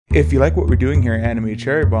If you like what we're doing here at Anime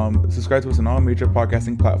Cherry Bomb, subscribe to us on all major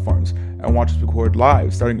podcasting platforms and watch us record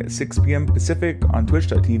live starting at 6 p.m. Pacific on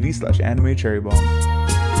twitch.tv/Anime Cherry Bomb.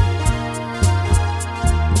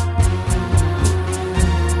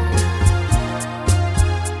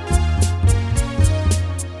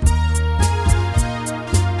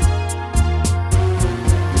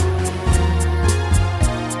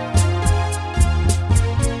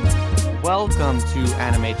 Welcome to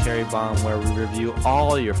Anime Cherry Bomb, where we review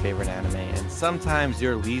all your favorite anime and sometimes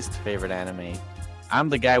your least favorite anime. I'm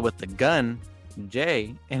the guy with the gun,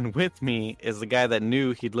 Jay, and with me is the guy that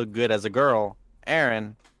knew he'd look good as a girl,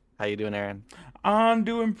 Aaron. How you doing, Aaron? I'm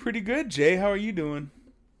doing pretty good, Jay. How are you doing?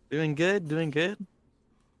 Doing good.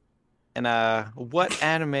 And what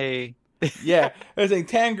anime? Yeah, I was saying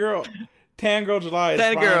Tan Girl July is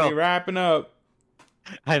Tan finally Girl. wrapping up,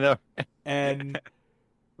 I know. and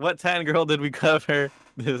What Tan Girl did we cover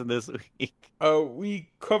this week? we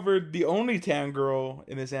covered the only Tan Girl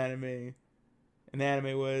in this anime. And the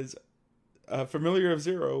anime was Familiar of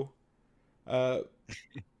Zero,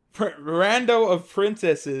 Rando of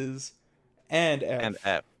Princesses, and F. And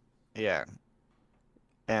F. Yeah.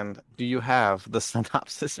 And do you have the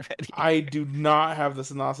synopsis ready? I do not have the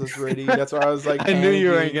synopsis ready. That's why I was like, I knew you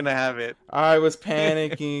weren't panicking. gonna have it. I was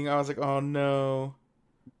panicking. I was like, oh no.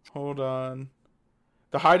 Hold on.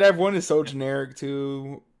 The High Dive one is so generic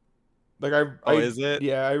too. Like Is it?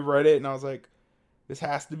 Yeah, I read it and I was like, this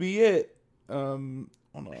has to be it. Hold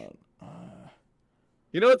on.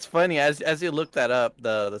 You know what's funny? As you look that up,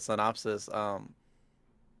 the synopsis,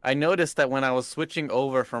 I noticed that when I was switching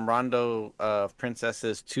over from Rondo of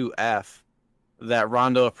Princesses to F, that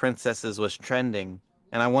Rondo of Princesses was trending,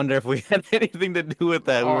 and I wonder if we had anything to do with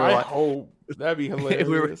that. I hope that'd be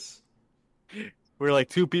hilarious. we were like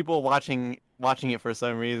two people watching it for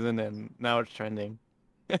some reason, and now it's trending.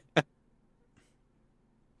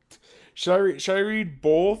 Should I read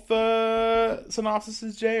both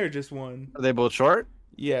synopsises, Jay, or just one? Are they both short?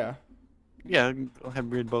 Yeah. Yeah, I'll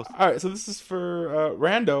have read both. All right, so this is for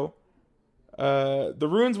Rando. The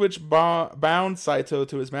runes which bound Saito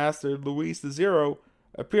to his master, Luis the Zero,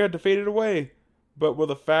 appear to fade away. But will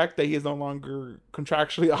the fact that he is no longer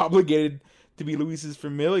contractually obligated to be Luis's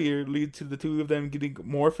familiar lead to the two of them getting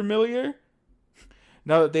more familiar?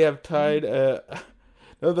 Now that they have tied,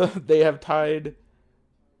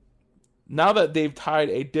 now that they've tied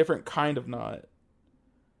a different kind of knot.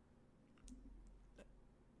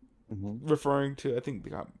 Mm-hmm. Referring to, I think they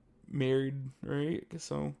got married, right? I guess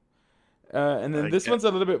so. And then this one's a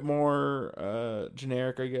little bit more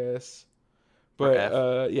generic, I guess.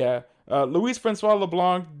 But yeah, Louise Francois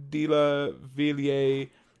LeBlanc de la Villiers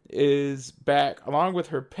is back, along with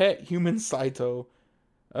her pet human Saito.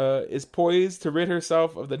 Is poised to rid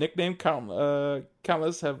herself of the nickname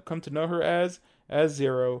countless have come to know her as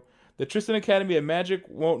Zero. The Tristan Academy of Magic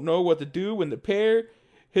won't know what to do when the pair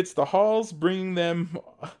hits the halls, bringing them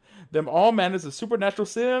all manners of supernatural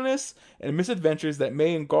silliness and misadventures that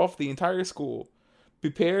may engulf the entire school.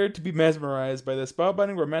 Prepare to be mesmerized by the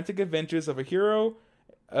spellbinding romantic adventures of a hero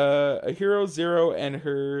Zero and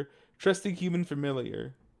her trusting human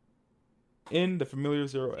familiar. In the Familiar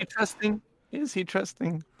Zero. Is he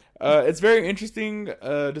trusting? It's very interesting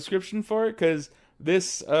description for it, because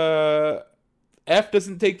this F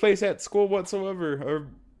doesn't take place at school whatsoever, or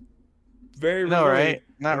very No, rarely. right?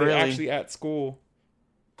 Not They're really. actually at school.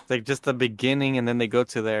 It's like just the beginning, and then they go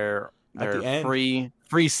to their the end.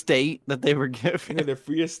 free state that they were given. Yeah, their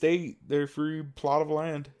free estate, their free plot of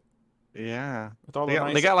land. Yeah, With all they the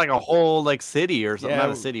nice, got like a whole like city or something. Yeah.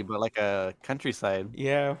 Not a city, but like a countryside.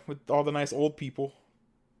 yeah, with all the nice old people.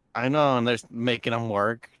 I know, and they're making them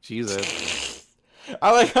work. Jesus.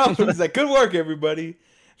 I like how he's like, "Good work, everybody."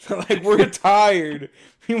 Like, we're tired.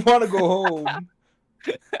 We want to go home.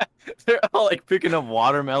 They're all like picking up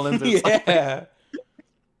watermelons. Or something. Yeah.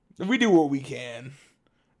 We do what we can.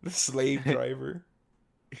 The slave driver.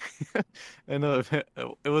 I know.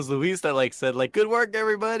 It was Luis that like said like, "Good work,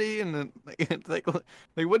 everybody," and then it's like, what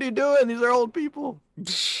are you doing? These are old people.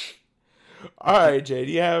 All right, Jay.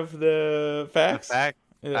 Do you have the facts? Fact.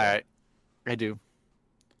 Yeah. All right, I do.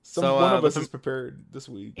 One of us is prepared this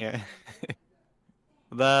week. Yeah.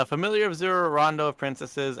 The Familiar of Zero Rondo of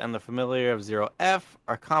Princesses and the Familiar of Zero F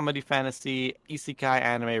are comedy fantasy isekai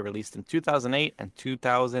anime released in 2008 and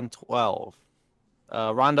 2012.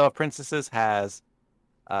 Rondo of Princesses has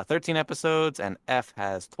 13 episodes and F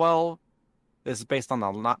has 12. This is based on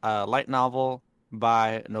the light novel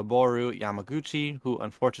by Noboru Yamaguchi, who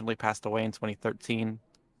unfortunately passed away in 2013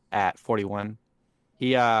 at 41.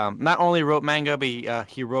 He not only wrote manga, but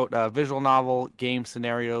he wrote visual novel game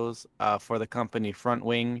scenarios for the company Front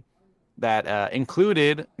Wing, that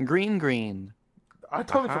included Green Green. I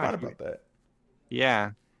totally Aha, forgot about that.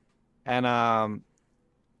 yeah. And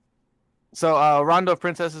so Rondo of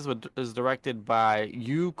Princesses is directed by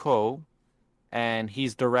Yu Ko, and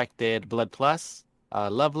he's directed Blood Plus,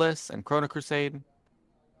 Loveless, and Chrono Crusade.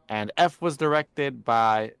 And F was directed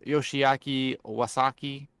by Yoshiaki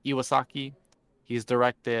Iwasaki. He's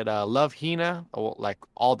directed Love Hina, like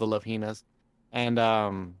all the Love Hinas, and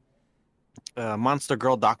Monster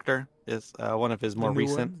Girl Doctor is one of his The more new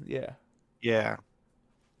recent. one, yeah. Yeah.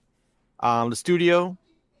 The studio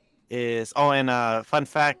is and fun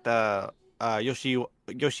fact, Yoshiaki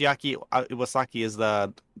Iwasaki is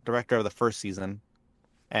the director of the first season,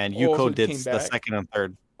 and Oh, so Yuko it did came the back. second and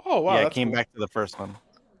third. Oh wow, Yeah, it that's came cool. back to the first one.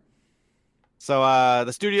 So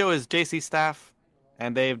the studio is JC Staff,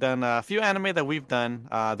 and they've done a few anime that we've done.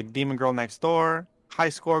 The Demon Girl Next Door, High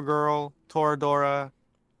Score Girl, Toradora.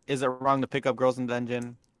 Is it wrong to pick up Girls in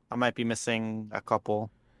Dungeon? I might be missing a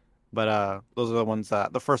couple, but those are the ones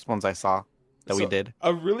the first ones I saw that we So did.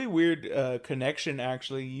 a really weird connection.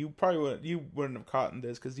 Actually, you wouldn't have caught in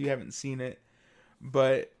this because you haven't seen it,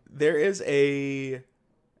 but there is a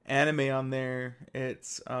anime on there.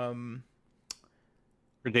 It's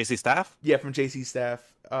For JC Staff? yeah, from JC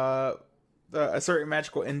Staff. A certain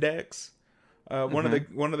magical index.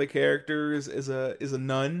 Mm-hmm. One of the characters is a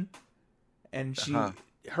nun, and Uh-huh.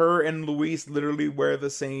 her and Luis literally wear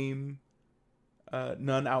the same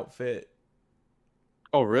nun outfit.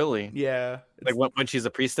 Oh, really? Yeah, Like when she's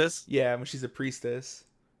a priestess? yeah, when she's a priestess.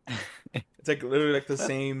 It's like literally like the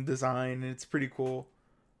same design, and it's pretty cool.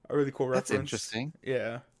 A really cool That's reference. interesting.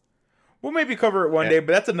 Yeah, we'll maybe cover it one Yeah. day,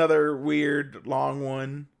 but that's another weird long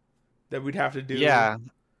one that we'd have to do. Yeah.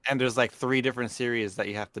 And there's like three different series that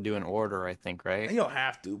you have to do in order, I think, right? You don't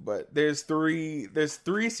have to, but there's three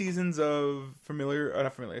seasons of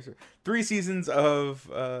not familiar, sorry, three seasons of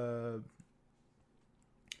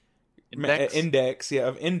Index? index, yeah,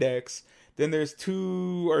 of index. Then there's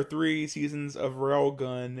 2 or 3 seasons of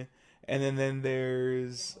railgun, and then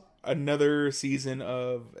there's another season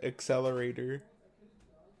of accelerator.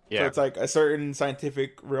 So Yeah. it's like a certain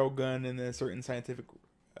scientific railgun and then a certain scientific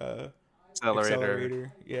uh, Accelerator.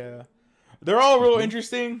 accelerator. Yeah, they're all real Hmm.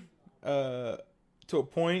 interesting to a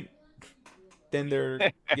point. Then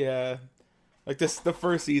they're yeah, like the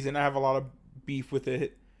first season. I have a lot of beef with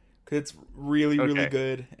it because it's really Okay.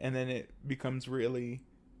 good, and then it becomes really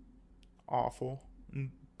awful and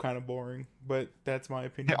kind of boring. But that's my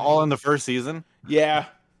opinion, I All in the guess. first season? Yeah,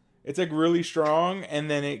 it's like really strong, and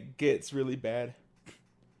then it gets really bad.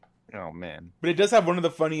 Oh man. But it does have one of the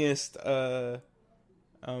funniest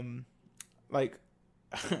um like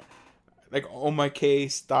like Oh My K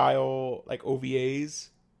style like OVAs.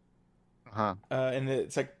 Huh. And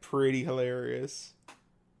it's like pretty hilarious.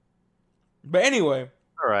 But anyway,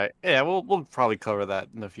 All right. Yeah, we'll probably cover that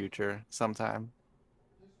in the future sometime.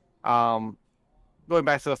 Um, Going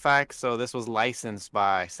back to the facts, so this was licensed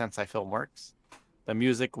by Sensei Filmworks. The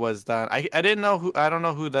music was done. I don't know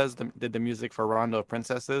who did the music for Rondo of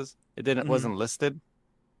Princesses. It didn't mhm. wasn't listed.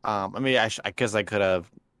 I mean, I guess I could have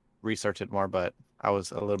researched it more, but I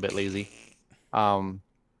was a little bit lazy. Um,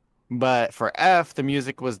 but for F, the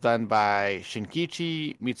music was done by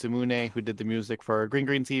Shinkichi Mitsumune, who did the music for Green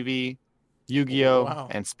Green TV, Yu-Gi-Oh, Wow.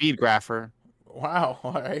 and Speedgrapher. Wow.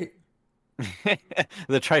 All right.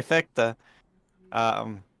 The trifecta.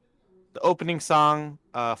 Um, the opening song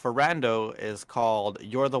for Rando is called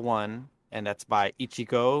 "You're the One," and that's by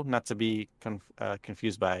Ichigo, not to be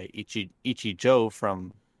confused by Ichijo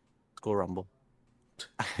from School Rumble.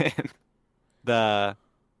 The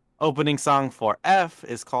opening song for F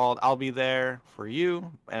is called "I'll Be There for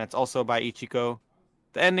You," and it's also by Ichigo.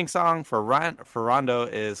 The ending song for Rondo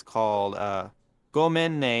is called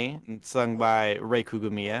 "Gomen Ne," sung by Rei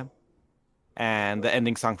Kugumiya. And the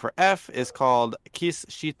ending song for F is called Kiss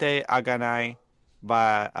Shite Aganai,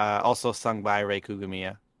 by also sung by Rei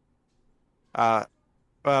Kugumiya. Uh,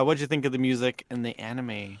 what'd you think of the music in the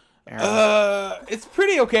anime, Aaron? It's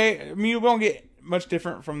pretty okay. I mean, we don't get much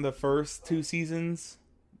different from the first 2 seasons.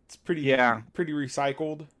 It's Yeah. pretty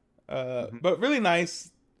recycled. Mhm. But really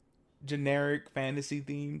nice, generic fantasy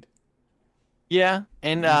themed Yeah,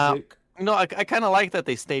 and music. I kind of like that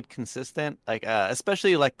they stayed consistent, like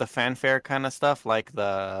especially like the fanfare kind of stuff, like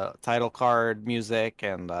the title card music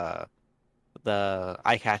and the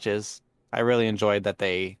eye catches. I really enjoyed that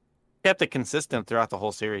they kept it consistent throughout the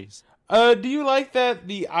whole series. Do you like that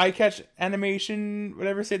the eye catch animation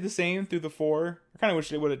whatever stayed the same through the four? I kind of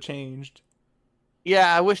wish it would have changed.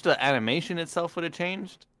 Yeah, I wish the animation itself would have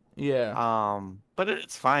changed. Yeah. But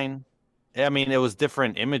it's fine. I mean, it was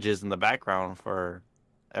different images in the background for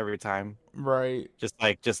every time. Right. Just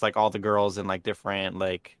like all the girls in like different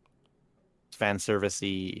like fan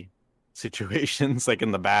servicey situations, like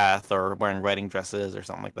in the bath or wearing wedding dresses or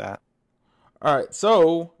something like that. All right.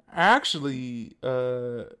 So actually,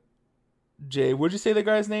 Jay, what'd you say the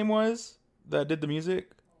guy's name was that did the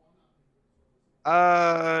music?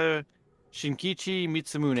 Uh, Shinkichi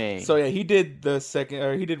Mitsumune. So yeah, he did the second,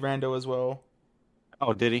 or he did Rando as well.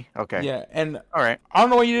 Oh, did he? Okay. Yeah, and All right. I don't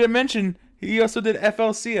know why you didn't mention he also did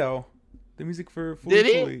FLCL, the music for Fooly Did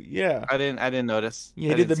he? Cooly. Yeah, I didn't notice. yeah,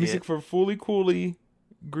 he I did didn't the see music it. for Fooly Cooly,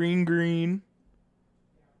 Green Green.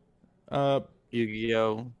 Uh,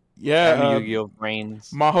 Yu-Gi-Oh! yeah, And Yu-Gi-Oh! Brains.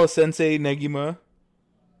 Maho Sensei Negima,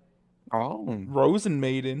 Oh. Rosen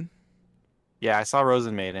Maiden. Yeah, I saw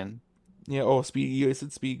Rosen Maiden. Yeah, oh Speed, you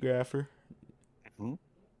said Speed Grapher. Mhm.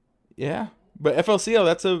 Yeah, but FLCL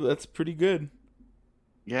that's pretty good.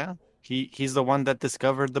 Yeah. He's the one that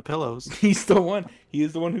discovered the pillows. He's the one. He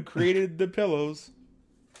is the one who created the pillows.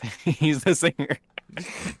 He's the singer.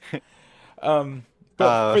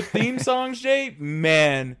 But for theme songs, Jay,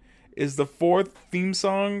 man, is the fourth theme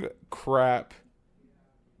song crap.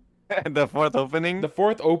 The fourth opening? The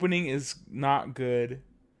fourth opening is not good.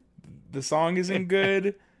 The song isn't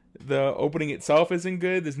good. The opening itself isn't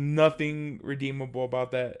good. There's nothing redeemable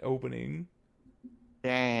about that opening.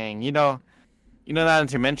 Dang, now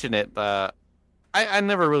that you mention it, I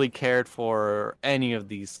never really cared for any of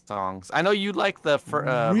these songs. I know you like the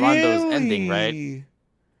Rondo's ending, right?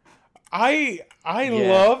 I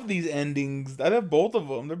Yeah. love these endings. I love both of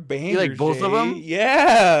them. They're bangers. You like both of Jay. them?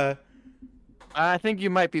 Yeah. I think you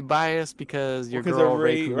might be biased because your Because girl of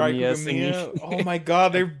Ray Rai Kugamiya Kugamiya. singing. Oh my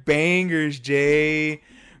god, they're bangers, Jay.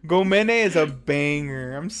 Gomene is a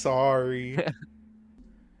banger. I'm sorry.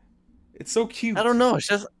 It's so cute. I don't know. It's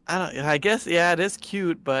just I guess yeah, it is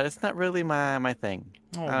cute, but it's not really my thing.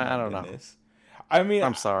 Oh I my don't know. goodness. I mean,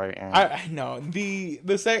 I'm sorry, Aaron. I know the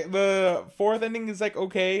fourth ending is like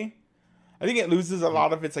okay. I think it loses a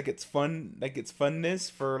lot of its like its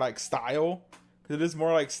funness for like style because it is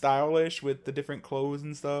more like stylish with the different clothes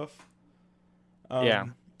and stuff. Yeah.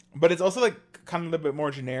 But it's also like kind of a little bit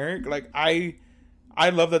more generic. Like I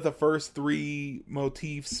love that the first three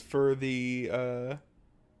motifs for the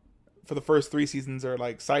first three seasons are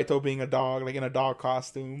like Saito being a dog, like in a dog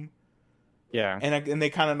costume. Yeah. And they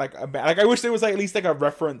kind of like I wish there was like at least like a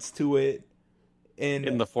reference to it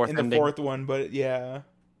In the fourth ending. fourth one, but yeah.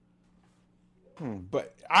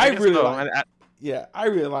 But I I really so. like, I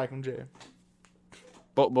really like them, Jay.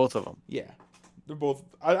 Both of them. Yeah, they're both.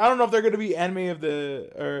 I don't know if they're going to be anime of the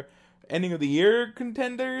or ending of the year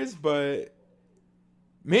contenders, but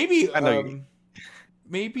maybe I know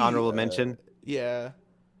maybe honorable mention. Yeah,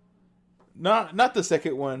 not the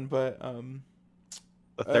second one, but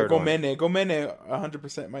The third one. Gomene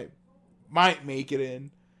 100% might make it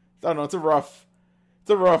in. I don't know. It's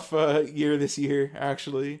a rough year this year,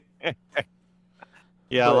 actually.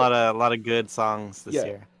 Yeah, but, a lot of good songs this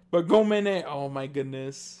year. But Gomene, oh my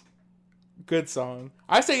goodness, good song.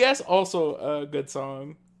 I Say Yes, also a good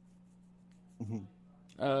song.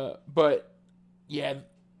 But yeah,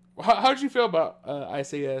 how did you feel about I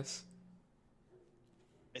Say Yes?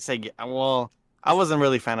 Well, I wasn't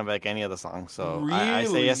really a fan of like any of the songs, so Really? I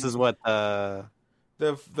Say Yes is what for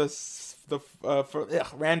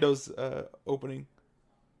Rando's opening.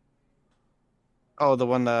 Oh, the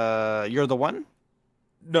one You're the One?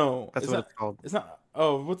 No, That's what it's called. It's not.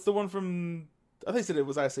 Oh, what's the one from? I think I said it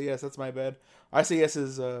was I Say Yes. That's my bad. I Say Yes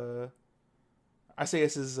is like I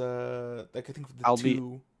think the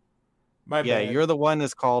two. My bad. You're the One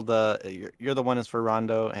is called You're the One is for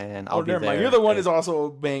Rondo and I'll be never there. mind. You're the One is also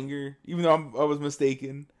a banger, even though I was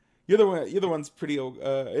mistaken. You're the one's pretty.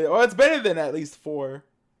 It's better than at least four.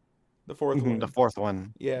 The fourth one. The fourth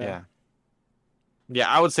one. Yeah. Yeah,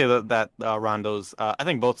 I would say that Rondo's. I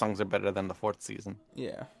think both songs are better than the fourth season.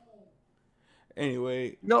 Yeah.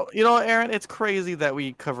 Anyway, No, Aaron, it's crazy that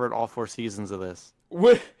we covered all 4 seasons of this.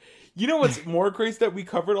 what? You know what's more crazy that we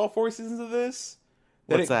covered all 4 seasons of this?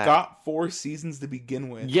 That got 4 seasons to begin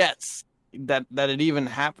with. Yes, that it even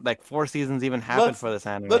happened. Like 4 seasons even happened for this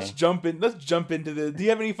anime. Let's jump into the. Do you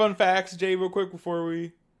have any fun facts, Jay, real quick before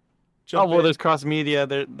we? There's cross media.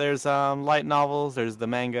 There's light novels. There's the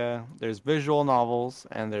manga. There's visual novels,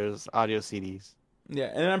 and there's audio CDs. Yeah,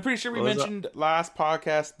 and I'm pretty sure we mentioned last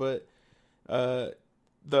podcast, but the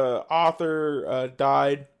author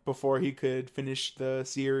died before he could finish the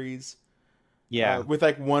series. Yeah, with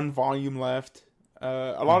like 1 volume left.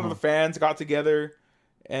 A lot of the fans got together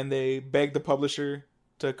and they begged the publisher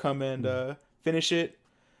to come and finish it.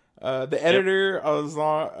 The editor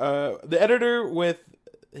with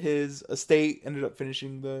his estate ended up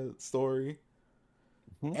finishing the story.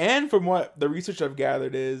 And from what the research I've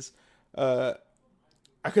gathered is, because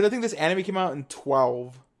I think this anime came out in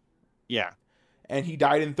 12. Yeah. And he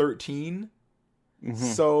died in 13.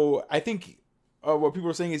 So I think what people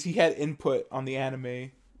are saying is he had input on the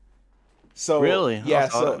anime. So really, yeah,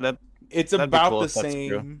 so it's about the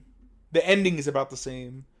same. The ending is about the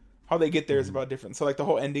same. How they get there is about different. So like the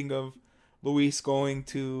whole ending of Luis going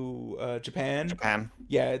to Japan.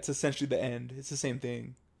 Yeah, it's essentially the end. It's the same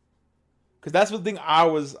thing. Because that's the thing I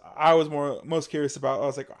was most curious about. I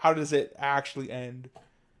was like, how does it actually end?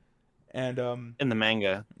 And in the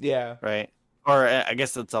manga, yeah, right. Or I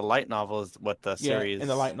guess it's a light novel is what the series. In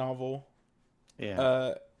the light novel.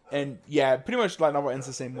 Yeah. And yeah, pretty much light novel ends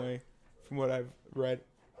the same way, from what I've read.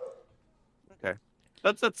 Okay,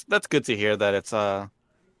 that's good to hear that it's I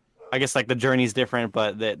guess like the journey's different,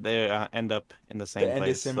 but they end up in the same place. The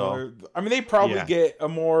end is similar. So, I mean, they probably get a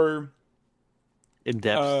more in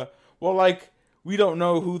depth. Well, like we don't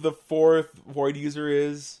know who the fourth Void user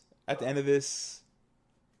is at the end of this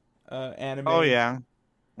anime. Oh yeah.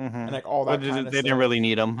 And like all that kind of stuff. They didn't really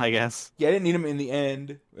need him, I guess. Yeah, I didn't need him in the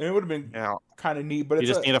end. And it would have been kind of neat, but you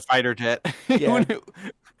just need a fighter jet. Yeah.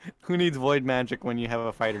 Who needs void magic when you have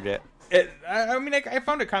a fighter jet? I mean, I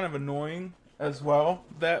found it kind of annoying as well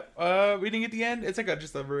that we didn't get the end. It's like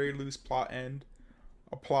just a very loose plot end,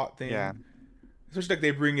 a plot thing. Yeah. Especially like they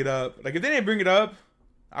bring it up. Like if they didn't bring it up,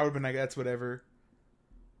 I would have been like, that's whatever.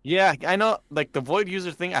 Yeah, I know. Like the void user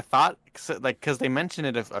thing, I thought like because they mentioned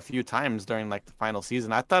it a few times during like the final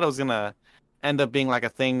season. I thought it was gonna end up being like a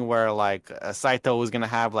thing where like Saito was gonna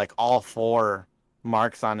have like all 4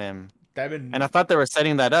 marks on him. And I thought they were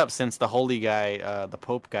setting that up since the holy guy, the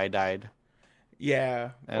Pope guy, died.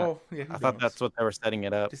 Yeah. And yeah. I thought that's what they were setting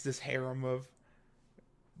it up. Just this harem of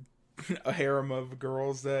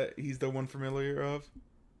girls that he's the one familiar of.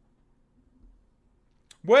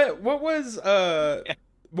 What was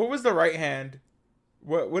What was the right hand?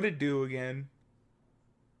 What did it do again?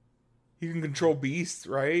 He can control beasts,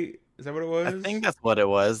 right? Is that what it was? I think that's what it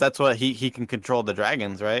was. That's what he can control the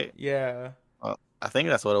dragons, right? Yeah. Well, I think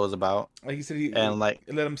that's what it was about. Like he said, let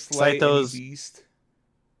him slay any beast.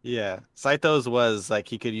 Yeah, Saito's was like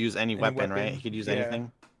he could use any weapon, right? He could use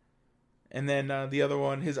anything. And then the other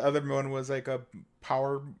one, his other one was like a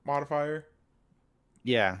power modifier.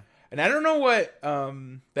 Yeah. And I don't know what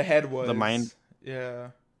the head was. The mind.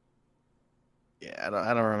 Yeah. Yeah,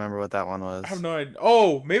 I don't remember what that one was. I have no idea.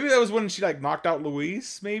 Oh, maybe that was when she like knocked out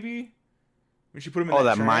Luis. Maybe when she put him in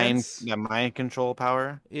that mind control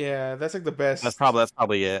power. Yeah, that's like the best. That's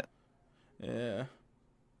probably it. Yeah.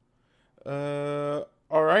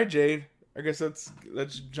 All right, Jade. I guess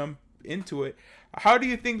let's jump into it. How do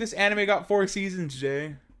you think this anime got 4 seasons,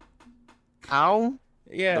 Jay? How?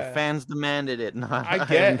 Yeah, the fans demanded it. I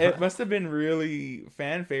get it. Must have been really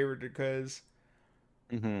fan favorite because.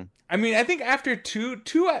 Mm-hmm. I mean, I think after two,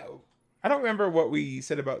 I don't remember what we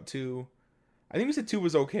said about 2. I think we said 2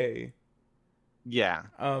 was okay. Yeah.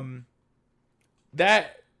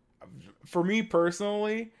 That for me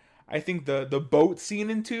personally, I think the boat scene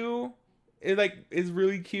in 2 is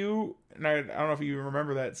really cute, and I don't know if you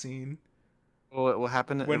remember that scene. What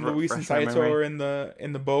happened when Luis and Saito are in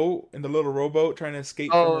the boat, in the little rowboat, trying to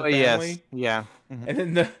escape from her family? Yes. Yeah. Mm-hmm.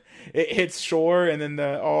 And then it hits shore, and then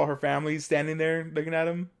all her family's standing there looking at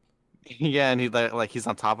him. Yeah, and he's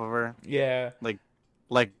on top of her. Yeah,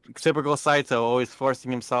 like typical Saito, always forcing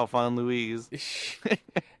himself on Luis.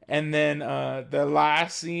 And then the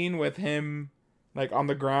last scene with him like on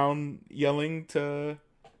the ground yelling to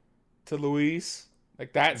Luis,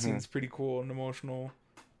 like that scene's pretty cool and emotional.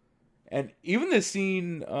 And even the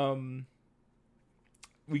scene,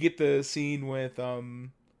 we get the scene with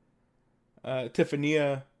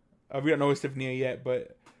Tiffania. We don't know it's Tiffania yet,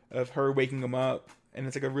 but of her waking him up, and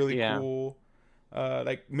it's like a really cool,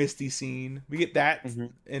 like misty scene. We get that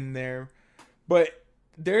in there, but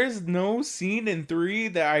there's no scene in 3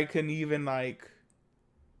 that I can even like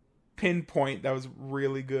pinpoint that was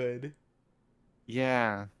really good.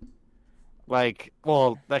 Yeah, like,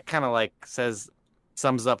 well, that kind of like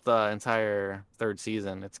sums up the entire 3rd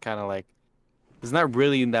season. It's kind of like there's not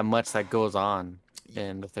really that much that goes on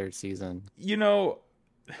in the 3rd season. You know,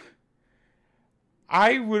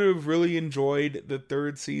 I would have really enjoyed the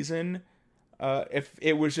 3rd season if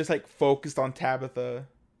it was just like focused on Tabitha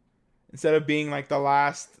instead of being like the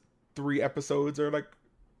last 3 episodes are like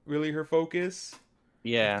really her focus.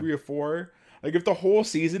 Yeah, 3 or 4. Like if the whole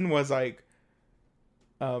season was like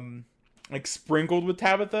sprinkled with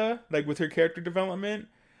Tabitha, like with her character development,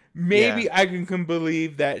 maybe I can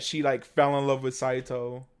believe that she like fell in love with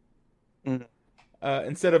Saito.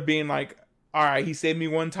 Instead of being like, all right, he saved me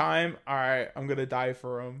one time, all right, I'm gonna die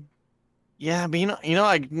for him. Yeah, but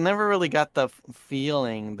I never really got the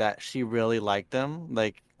feeling that she really liked him,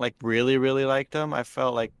 like really, really liked him. I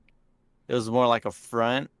felt like it was more like a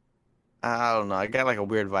front. I don't know. I got like a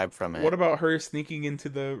weird vibe from What it. about her sneaking into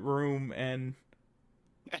the room and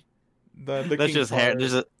the That's licking just hair.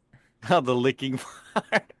 part? The licking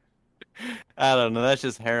part. I don't know. That's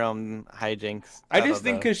just harem hijinks. I I just don't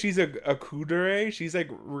think know. because she's a kudere, she's like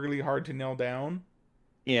really hard to nail down.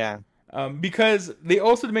 Yeah, Because they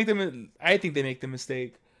also make them. I think they make the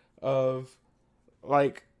mistake of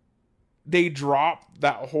like they drop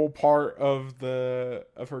that whole part of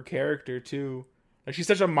her character too. Like she's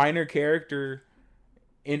such a minor character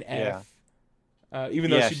in yeah, F,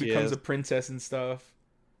 even though yeah. she She becomes is. a princess and stuff.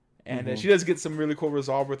 And Hmm. she does get some really cool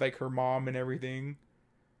resolve with like her mom and everything.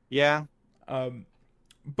 Yeah, Um,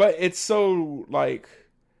 but it's so like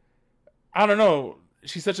I don't know.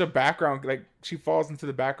 She's such a background. Like she falls into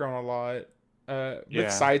the background a lot. With yeah.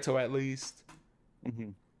 Saito at least. Hmm.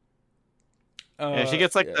 Yeah, Yeah.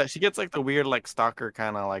 she gets like the weird like stalker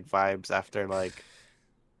kind of like vibes after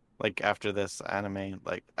after this anime,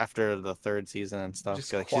 like after the third season and stuff.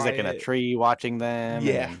 Just Like she's like in a quiet. tree watching them,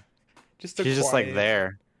 Yeah, and just a she's just like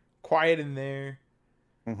there. quiet in there.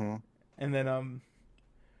 Hmm. And then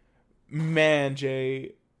man,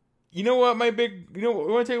 Jay, you know what? You know, what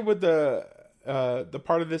I want to tell you what the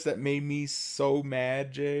part of this that made me so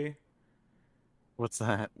mad, Jay. What's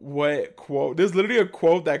that? What quote? There's literally a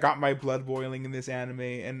quote that got my blood boiling in this anime,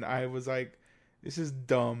 and I was like, this is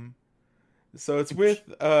dumb. So it's with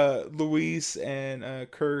Luis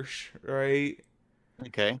and Kirsch, right?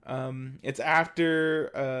 Okay. It's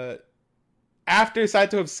after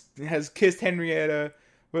Saito has kissed Henrietta,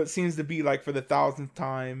 what seems to be like for the thousandth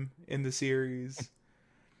time in the series,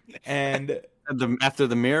 and After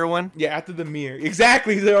the mirror one. yeah, after the mirror,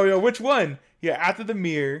 exactly. So, which one? Yeah, after the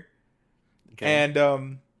mirror, Okay.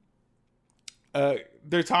 and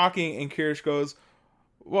they're talking, and Kirish goes,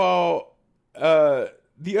 "Well,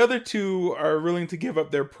 the other two are willing to give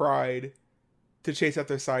up their pride to chase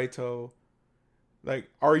after Saito. Like,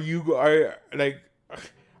 are you gonna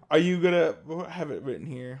I have it written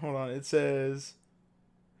here? Hold on. It says,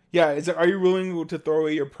 yeah, it's like, are you willing to throw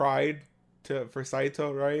away your pride for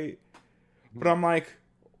Saito, right? But I'm like,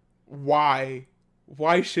 why?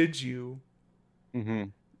 Why should you? Mm-hmm.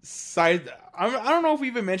 I don't know if we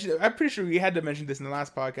even mentioned it. I'm pretty sure we had to mention this in the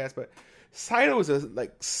last podcast, but Saito is a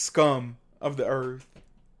like scum of the earth.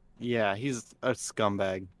 Yeah, he's a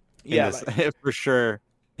scumbag in Yeah, this like for sure.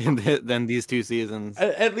 Than these two seasons.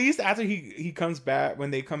 at least after he comes back, when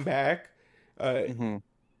they come back, uh, Hmm.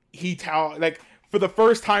 he tell like for the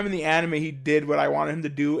first time in the anime he did what I wanted him to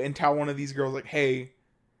do and tell one of these girls like, hey,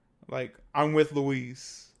 like I'm with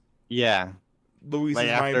Luis. Yeah, Luis like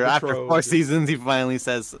is my after four betrothed. seasons, he finally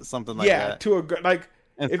says something like Yeah, that to a girl like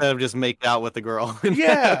if instead of just make out with the girl.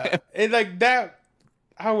 yeah, and like that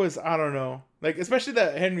I don't know, like especially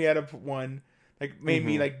that Henrietta one like made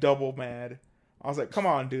me Hmm. like double mad. I was like, come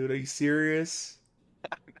on, dude, are you serious?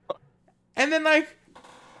 And then like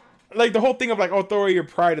the whole thing of like, oh, throw away your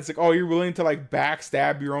pride. It's like, oh, you're willing to like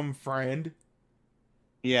backstab your own friend.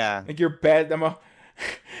 Yeah, Like you're bad. It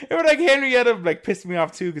was like Henrietta like pissed me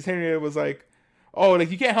off too because Henrietta was like, oh, like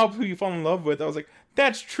you can't help who you fall in love with. I was like,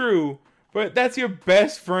 that's true, but that's your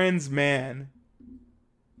best friend's man.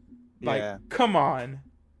 Like, yeah. come on.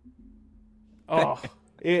 Oh,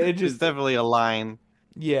 it There's just definitely a line.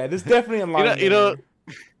 yeah. There's definitely a You know, line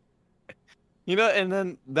you know, there. and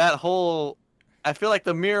then that whole. I feel like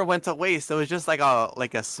the mirror went to waste. It was just like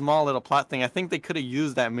a small little plot thing. I think they could have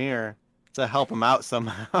used that mirror to help him out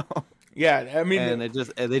somehow. Yeah, I mean, And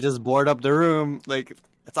they just board up the room. Like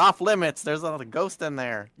it's off limits. There's a ghost in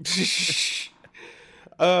there.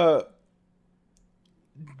 uh,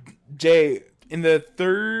 Jay, in the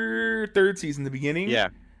third season, the beginning, Yeah.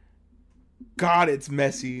 God, it's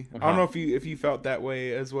messy. I don't Uh-huh. know if you felt that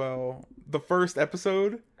way as well. The first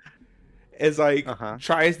episode is like Uh-huh.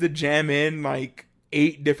 tries to jam in like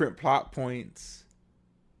 8 different plot points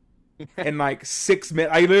in like 6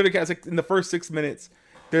 minutes. I literally it's like in the first 6 minutes,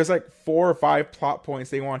 there's like 4 or 5 plot points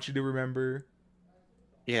they want you to remember.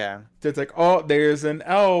 Yeah. So it's like, oh, there's an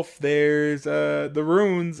elf. There's the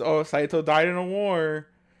runes. Oh, Saito died in a war.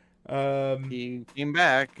 He came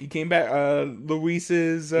back. He came back.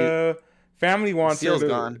 Luis's family wants her Seal's to.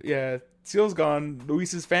 gone. Yeah, Seal's gone.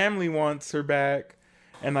 Luis's family wants her back,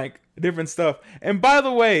 and like different stuff. And by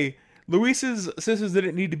the way, Luis's sisters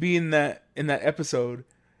didn't need to be in that episode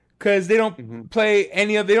because they don't Mhm. play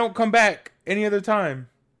any of. They don't come back any other time.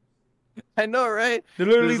 I know, right? They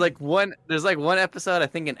literally. There's like one episode I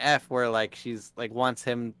think in F where like she's like wants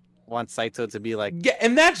Saito to be like Yeah,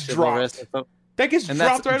 and that's chivalrous dropped. or That gets and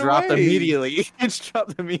dropped right dropped away. Immediately. It's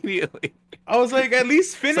dropped immediately. I was like, at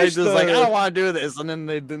least finish. So like, I don't want to do this, and then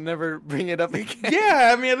they never bring it up again.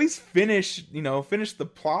 Yeah, I mean, at least finish. Finish the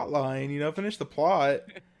plot line. Finish the plot.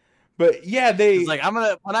 But yeah, It's like,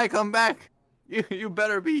 when I come back, you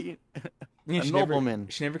better be a nobleman.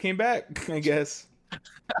 She never came back, I guess.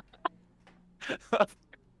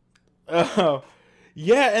 Oh,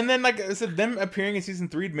 yeah, and then like I said, them appearing in season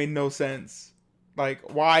 3 made no sense. Like,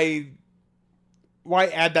 why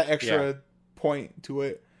add that extra point to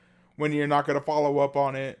it when you're not gonna follow up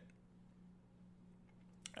on it?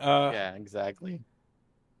 Yeah, exactly.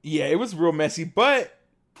 Yeah, it was real messy, but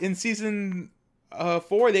in season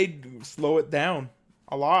 4 they slow it down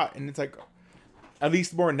a lot, and it's like at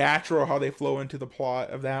least more natural how they flow into the plot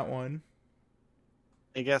of that one.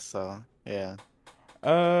 I guess so. Yeah.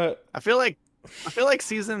 I feel like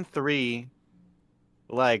season 3,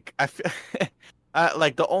 like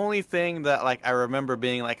like the only thing that like I remember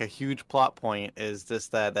being like a huge plot point is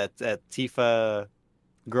just that Tifa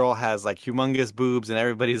girl has like humongous boobs, and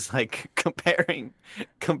everybody's like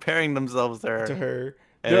comparing themselves to her.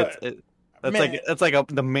 And that's like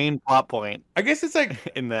the main plot point. I guess it's like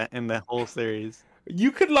in the whole series.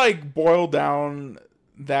 You could like boil down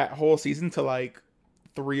that whole season to like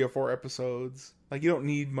 3 or 4 episodes. Like, you don't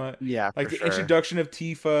need much. Yeah, like the introduction of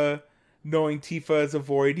Tifa, knowing Tifa is a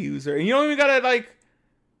Void user, and you don't even gotta like.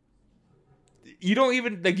 You don't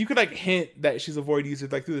even like. You could like hint that she's a Void user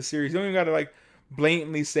like through the series. You don't even gotta like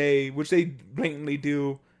blatantly say, which they blatantly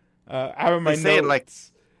do. I have my say notes. It like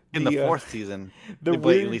in the 4th season. They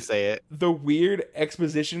blatantly say it. The weird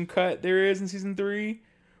exposition cut there is in season 3,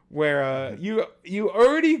 where you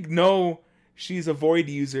already know she's a Void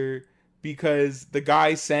user because the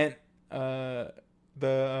guy sent the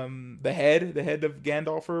head of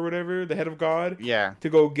Gandalf or whatever, the head of God, to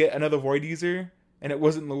go get another Void user, and it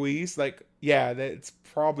wasn't Louise. Like, yeah, that's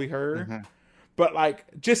probably her. Mm-hmm. But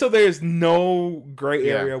like, just so there's no gray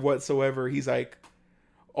area whatsoever, he's like,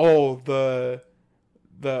 oh, the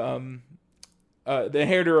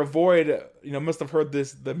inheritor of Void, must have heard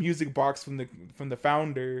the music box from the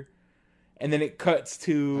founder, and then it cuts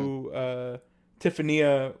to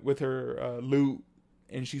Tiffania with her lute,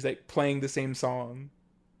 and she's like playing the same song.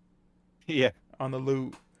 Yeah, on the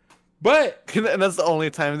lute. But and that's the only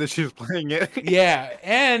time that she was playing it.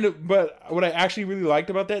 Yeah, but what I actually really liked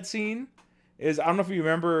about that scene is, I don't know if you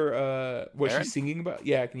remember what she's singing about.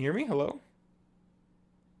 Yeah, can you hear me? Hello,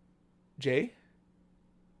 Jay.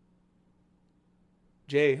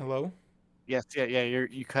 Jay, hello. Yes, yeah.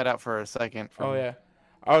 You cut out for a second. Oh yeah,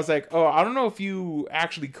 I was like, oh, I don't know if you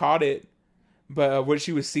actually caught it, but what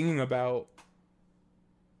she was singing about.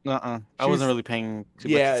 I wasn't really paying too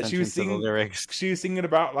much attention she was singing to the lyrics. She was singing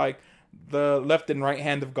about like the left and right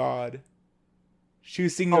hand of God. She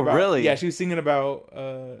was singing about. Really? Yeah, she was singing about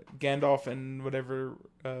Gandalf and whatever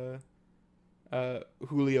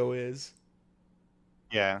Julio is.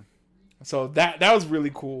 Yeah. So that was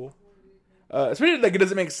really cool. Especially like it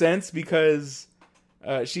doesn't make sense because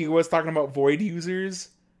she was talking about Void users,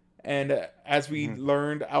 and as we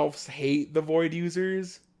learned, elves hate the Void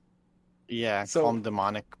users. Yeah, so, call them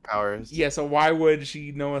demonic powers. Yeah, so why would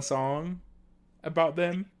she know a song about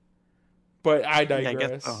them? But I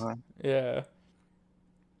digress. Yeah.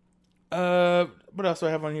 What else do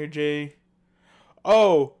I have on here, Jay?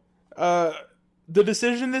 Oh, the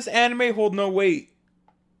decision in this anime hold no weight.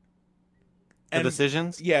 The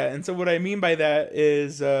decisions? Yeah, and so what I mean by that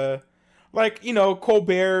is, like,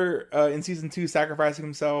 Colbert in season 2 sacrificing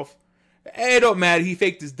himself. It don't matter. He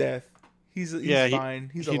faked his death. He's fine.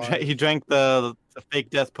 He's alive. He drank the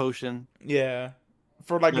fake death potion. Yeah,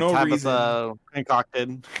 for like no reason.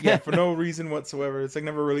 Concocted. Yeah, for no reason whatsoever. It's like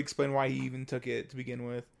never really explained why he even took it to begin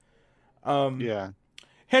with. Yeah.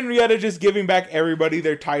 Henrietta just giving back everybody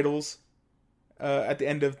their titles at the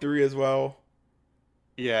end of 3 as well.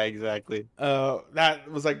 Yeah, exactly. That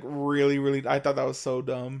was like really, really. I thought that was so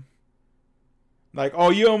dumb. Like, oh,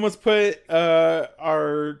 you almost put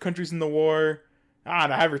our countries in the war.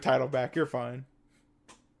 I have your title back. You're fine.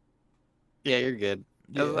 Yeah, you're good.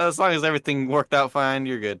 Yeah. As long as everything worked out fine,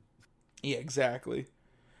 you're good. Yeah, exactly.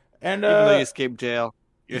 And even though you escaped jail,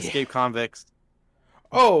 you escaped convicts.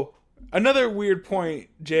 Oh, another weird point,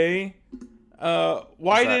 Jay.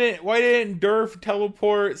 Why didn't Durf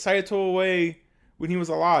teleport Saito away when he was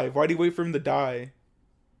alive? Why did he wait for him to die?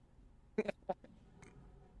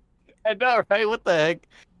 I know, right? What the heck?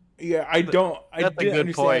 Yeah, I didn't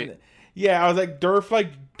understand point. Yeah, I was like, Durf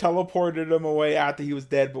like teleported him away after he was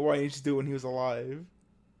dead, but why didn't you just do it when he was alive?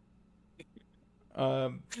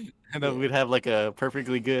 And then we'd have like a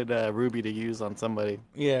perfectly good Ruby to use on somebody.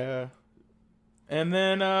 Yeah. And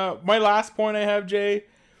then my last point I have, Jay,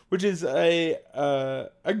 which is a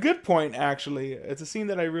good point actually. It's a scene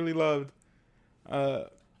that I really loved.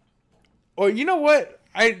 Or you know what?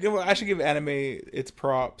 I should give anime its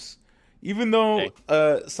props. Even though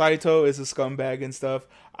Saito is a scumbag and stuff,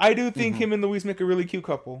 I do think him and Luis make a really cute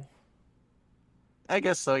couple. I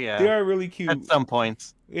guess so, yeah. They are really cute. At some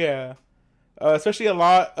points. Yeah. Especially a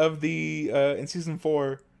lot of the, in season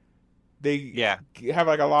 4, they have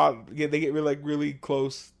like a lot, they get really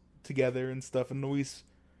close together and stuff, and Luis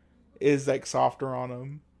is like softer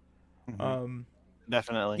on him.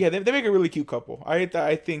 Definitely. Yeah, they make a really cute couple. I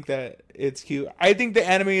think that it's cute. I think the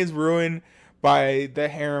anime is ruined by the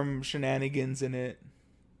harem shenanigans in it.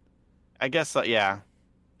 I guess so, yeah.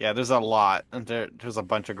 Yeah, there's a lot. And there's a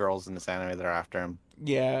bunch of girls in this anime that are after him.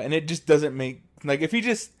 Yeah, and it just doesn't make... Like, if he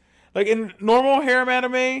just... Like, in normal harem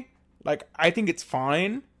anime, like, I think it's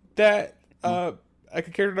fine that, like,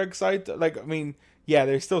 a character like Saito... Like, I mean, yeah,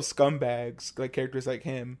 there's still scumbags, like, characters like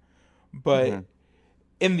him. But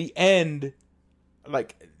in the end...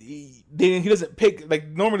 Like, he doesn't pick... Like,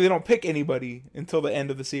 normally they don't pick anybody until the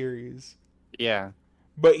end of the series. Yeah.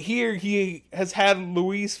 But here, he has had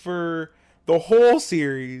Luis for the whole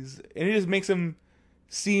series, and it just makes him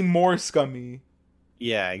seem more scummy.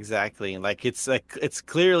 Yeah, exactly. Like, it's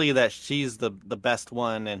clearly that she's the best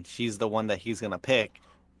one, and she's the one that he's gonna pick.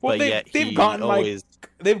 Well, but they've gotten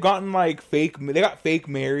fake... They got fake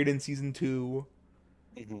married in season 2.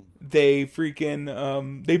 They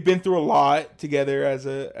freaking they've been through a lot together as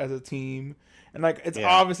a team, and like it's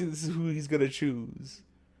obviously this is who he's gonna choose.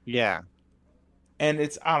 Yeah, and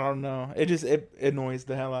it's I don't know, it annoys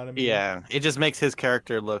the hell out of me. Yeah, it just makes his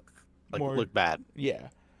character look bad. Yeah,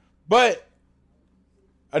 but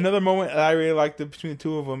another moment that I really liked between the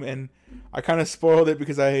two of them, and I kind of spoiled it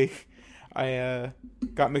because I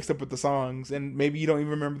got mixed up with the songs, and maybe you don't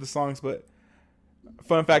even remember the songs, but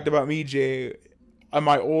fun fact about me, Jay. On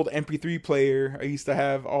my old MP3 player, I used to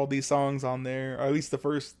have all these songs on there, or at least the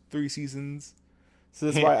first 3 seasons. So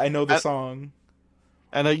that's why I know the song.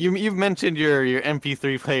 I know you've mentioned your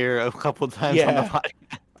MP3 player a couple times on the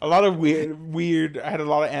podcast. A lot of weird. I had a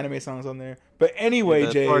lot of anime songs on there. But anyway,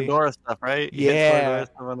 Jay. Toradora stuff, right? Yeah.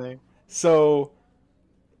 Stuff on there. So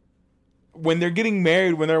when they're getting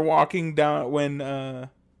married, when they're walking down, when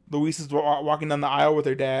Luis is walking down the aisle with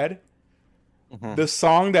her dad. The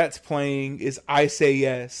song that's playing is "I Say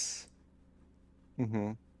Yes,"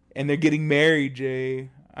 and they're getting married. Jay,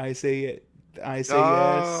 I say yes,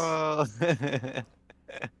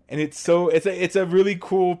 and it's a really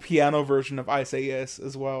cool piano version of "I Say Yes"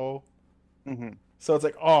 as well. So it's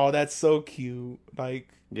like, oh, that's so cute. Like,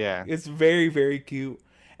 yeah, it's very very cute.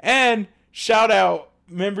 And shout out,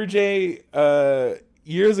 remember Jay?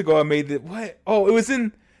 Years ago, I made it. What? Oh, it was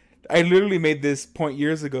in. I literally made this point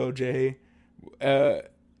years ago, Jay.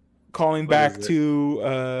 Calling back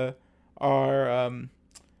to our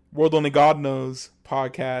World Only God Knows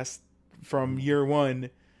podcast from year 1.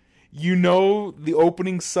 You know the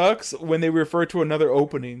opening sucks when they refer to another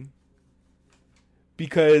opening.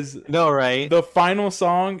 Because the final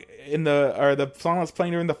song the song that's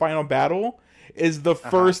playing during the final battle is the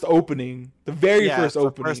first opening. The very first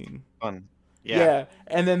opening. First one. Yeah.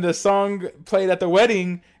 And then the song played at the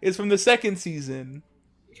wedding is from the second season.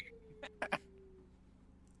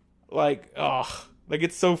 Like,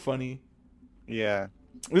 it's so funny. Yeah.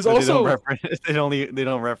 There's also they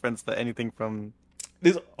don't reference anything from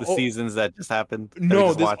the seasons that just happened.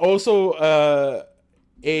 No, there's also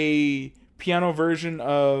a piano version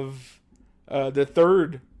of the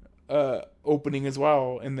third opening as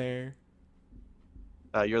well in there.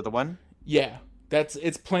 You're the One? Yeah.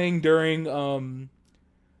 It's playing during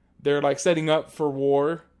they're like setting up for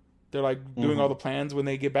war. They're like doing all the plans when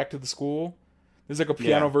they get back to the school. There's like a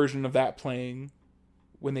piano version of that playing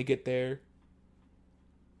when they get there.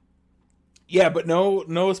 Yeah, but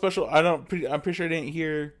no special. I'm pretty sure I didn't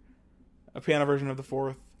hear a piano version of the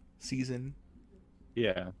 4th season.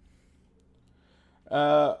 Yeah.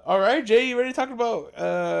 All right, Jay, you ready to talk about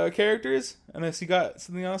characters? Unless you got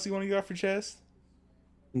something else you want to get off your chest?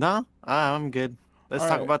 No, I'm good. Let's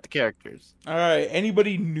talk about the characters. All right.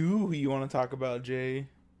 Anybody new who you want to talk about, Jay?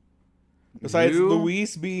 Besides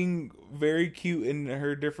Luis being very cute in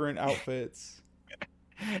her different outfits.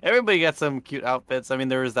 Everybody got some cute outfits. I mean,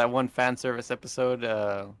 there was that one fan service episode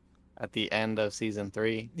at the end of season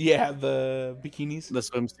 3. Yeah, the bikinis. The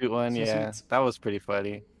swimsuit one, yeah. That was pretty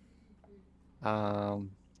funny. Well,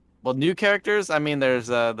 new characters, I mean, there's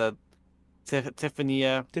the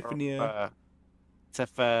Tiffania.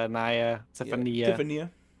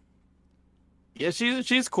 Yeah,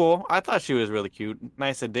 she's cool. I thought she was really cute.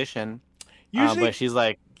 Nice addition. Usually, but she's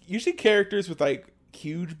like usually characters with like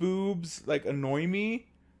huge boobs like annoy me.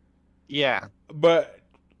 Yeah, but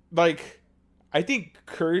like I think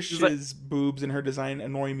Kirsch's boobs and her design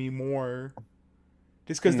annoy me more,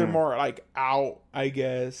 just because they're more like out, I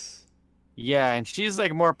guess. Yeah, and she's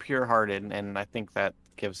like more pure-hearted, and I think that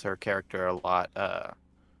gives her character a lot.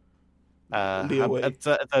 Leeway.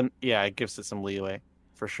 Yeah, it gives it some leeway,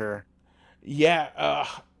 for sure. Yeah,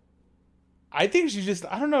 I think she's just,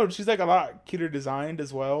 I don't know, she's like a lot cuter designed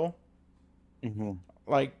as well. Mm-hmm.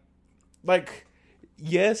 Like,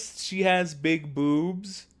 yes, she has big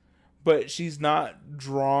boobs, but she's not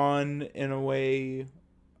drawn in a way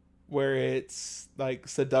where it's like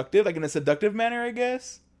seductive, like in a seductive manner, I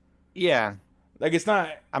guess. Yeah, like it's not.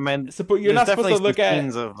 I mean, you're not supposed to look at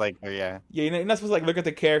scenes of like, yeah, you're not supposed to like look at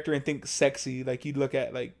the character and think sexy. Like you'd look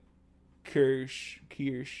at like Kirsch.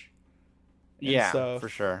 Yeah, stuff. For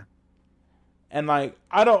sure. And like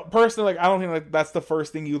I don't personally I don't think like that's the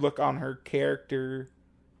first thing you look on her character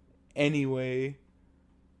anyway.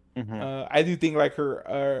 Mm-hmm. I do think like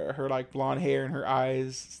her like blonde hair and her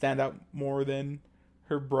eyes stand out more than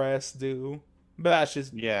her breasts do, but that's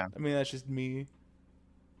just I mean that's just me.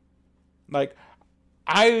 Like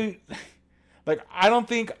I don't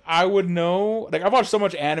think I would know. Like I've watched so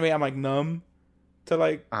much anime, I'm like numb to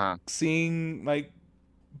like seeing like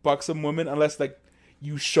buxom women unless like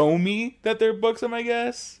you show me that they're buxom, I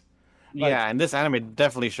guess. Like, yeah, and this anime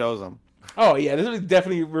definitely shows them. Oh yeah, this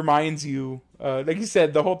definitely reminds you. Like you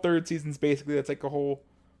said, the whole third season's basically that's like a whole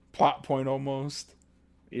plot point almost.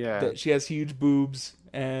 Yeah, that she has huge boobs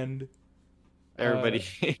and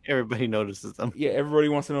everybody notices them. Yeah, everybody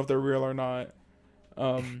wants to know if they're real or not.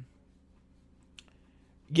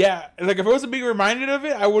 Yeah, like if I was to be reminded of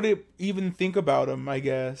it, I wouldn't even think about them, I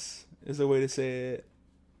guess, is a way to say it.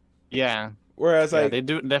 Yeah. Whereas like they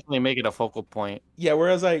do definitely make it a focal point. Yeah,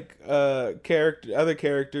 whereas like other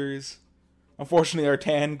characters, unfortunately our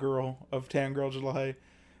Tangirl July,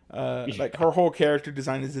 like her whole character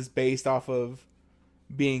design is just based off of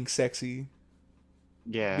being sexy.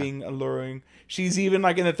 Yeah. Being alluring. She's even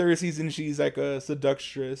like in the third season she's like a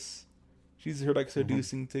seductress. She's her like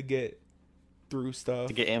seducing to get through stuff.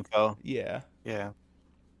 To get info. Yeah. Yeah.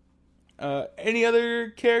 Any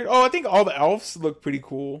other character? Oh, I think all the elves look pretty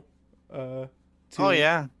cool. Too. Oh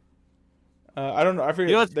yeah. I don't know. I forget.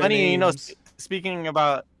 You know what's funny? Names. You know, speaking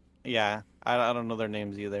about I don't know their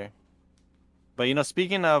names either. But you know,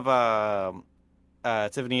 speaking of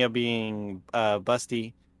Tiffany being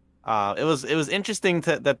busty, it was interesting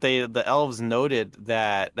that the elves noted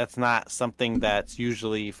that that's not something that's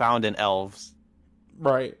usually found in elves.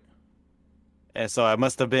 Right. And so it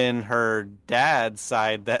must have been her dad's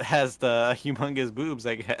side that has the humongous boobs,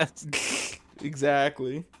 I guess.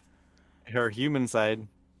 Exactly. Her human side.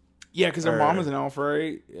 Yeah, because her mom is an elf,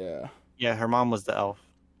 right? Yeah. Yeah, her mom was the elf.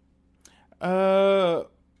 And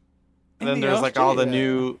then there's like all the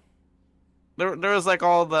new. There was like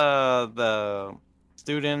all the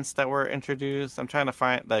students that were introduced. I'm trying to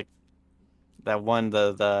find like that one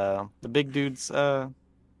the big dude's the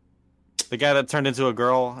guy that turned into a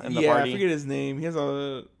girl in the party. I forget his name. He has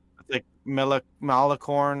a like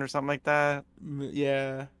Malacorn or something like that.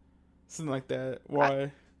 Yeah, something like that.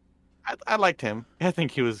 Why? I liked him. I think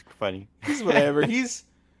he was funny. He's whatever.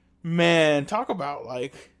 Man, talk about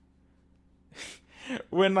like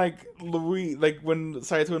when like when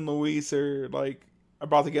Saito and Luis are like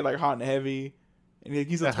about to get like hot and heavy, and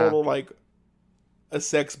he's a total like a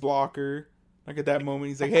sex blocker. Like at that moment,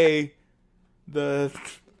 he's like, "Hey, the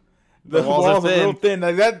walls are real thin."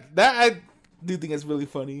 Like that I do think is really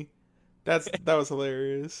funny. That was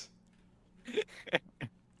hilarious.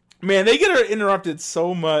 Man, they get interrupted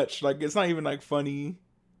so much. Like it's not even like funny.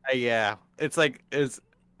 Yeah, it's like this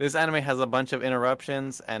anime has a bunch of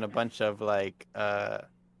interruptions and a bunch of like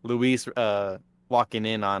Luis walking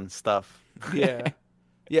in on stuff. Yeah,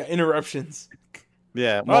 interruptions.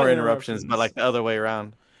 Yeah, more interruptions, but like the other way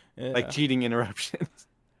around, like cheating interruptions.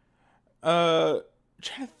 Trying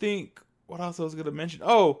to think what else I was gonna mention.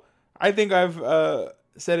 Oh, I think I've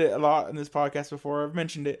said it a lot in this podcast before. I've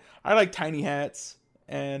mentioned it. I like tiny hats.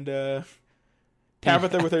 And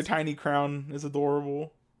Tabitha with her tiny crown is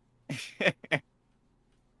adorable. Yeah,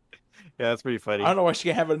 that's pretty funny. I don't know why she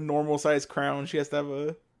can't have a normal size crown. She has to have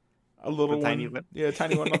a little one. Tiny one. Yeah, a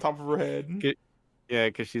tiny one on top of her head. Yeah,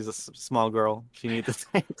 because she's a small girl. She needs a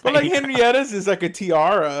tiny. But like Henrietta's is like a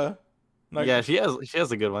tiara. Like, yeah, she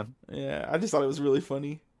has a good one. Yeah, I just thought it was really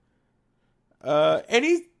funny. I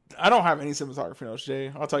don't have any cinematography notes,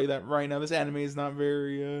 Jay. I'll tell you that right now. This anime is not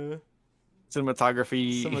very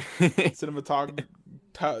cinematography.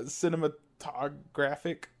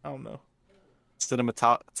 Cinematographic. I don't know.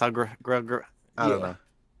 I don't know.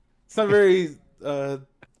 It's not very. There's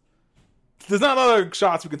not a lot of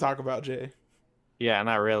shots we can talk about, Jay. Yeah,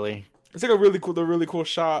 not really. It's like the really cool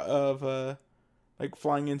shot of like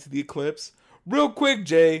flying into the eclipse. Real quick,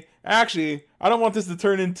 Jay. Actually, I don't want this to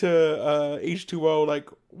turn into H2O. Like,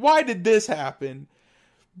 why did this happen?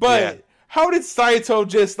 But how did Saito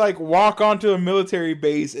just like walk onto a military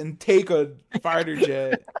base and take a fighter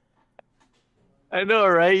jet? I know,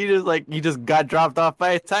 right? You just got dropped off by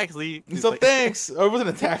a taxi. So like... thanks. Oh, it wasn't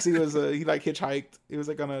a taxi. It was he like hitchhiked. It was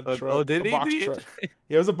like on a truck. Oh, did he? Box truck. Yeah,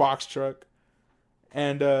 it was a box truck,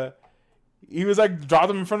 and he was like dropped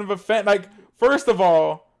him in front of a fence. Like, first of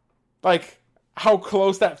all, like how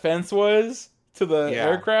close that fence was to the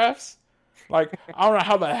aircrafts. Like, I don't know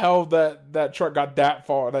how the hell that truck got that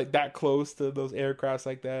far, like that close to those aircrafts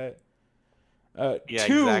like that.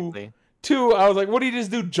 Exactly. Two, I was like, what did he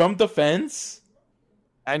just do? Jump the fence?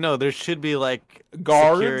 I know, there should be like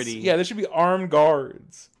guards. Security. Yeah, there should be armed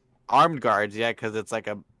guards. Armed guards, yeah, because it's like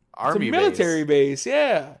a army military base,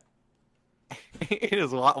 yeah. He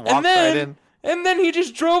just walked right in. And then he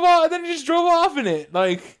just drove off. Then he just drove off in it.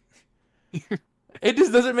 Like, it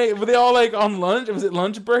just doesn't make. Were they all like on lunch? Was it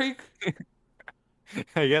lunch break?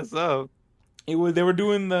 I guess so. They were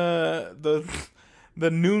doing the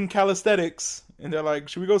noon calisthenics, and they're like,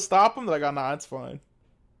 "Should we go stop them?" They're like, "Oh, nah, it's fine."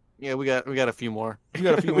 Yeah, we got a few more. We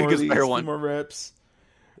got a few more. A few more reps.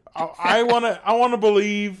 I wanna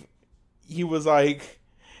believe he was like,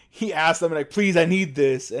 he asked them like, "Please, I need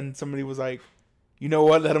this," and somebody was like, "You know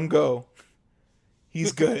what? Let him go.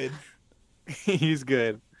 He's good." He's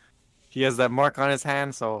good. He has that mark on his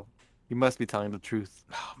hand, so he must be telling the truth.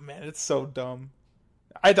 Oh man, it's so dumb.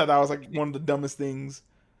 I thought that was like one of the dumbest things.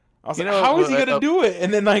 I was like, how is he gonna do it?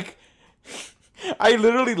 And then like, I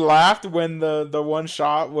literally laughed when the one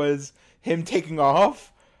shot was him taking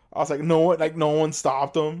off. I was like, no one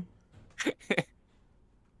stopped him.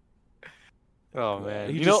 Oh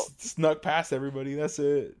man, he just snuck past everybody. That's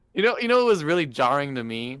it. You know what was really jarring to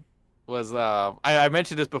me was I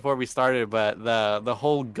mentioned this before we started, but the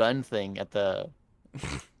whole gun thing at the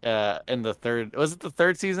in the third, was it the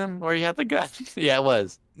third season where he had the gun? Yeah, it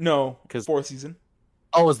was. No, because fourth season.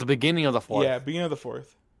 Oh, it was the beginning of the fourth. Yeah, beginning of the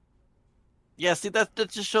fourth. Yeah, see that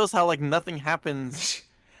just shows how like nothing happens.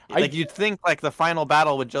 Like you'd think like the final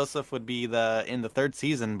battle with Joseph would be in the third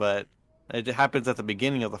season, but it happens at the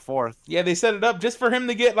beginning of the fourth. Yeah, they set it up just for him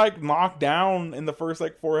to get like knocked down in the first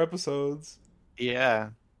like 4 episodes. Yeah.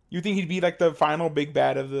 You think he'd be like the final big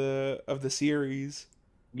bad of the series?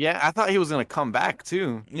 Yeah, I thought he was gonna come back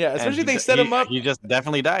too. Yeah, especially they set him up. He just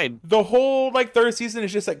definitely died. The whole like third season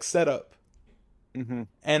is just like set up,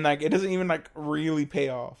 and like it doesn't even like really pay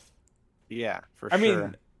off. Yeah, for sure. I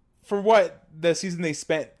mean, for what the season they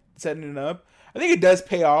spent setting it up, I think it does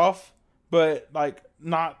pay off, but like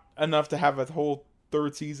not enough to have a whole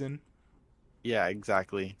third season. Yeah,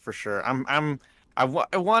 exactly, for sure. I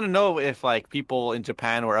want to know if like people in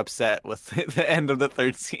Japan were upset with the end of the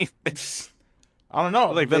third season. I don't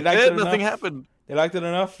know. Like nothing happened. They liked it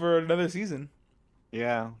enough for another season.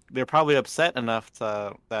 Yeah, they're probably upset enough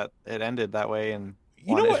that it ended that way. And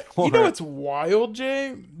you know what? You know what's wild,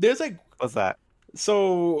 Jay? There's like, what's that?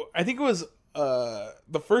 So I think it was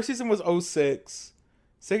the first season was 06,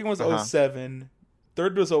 second was 07,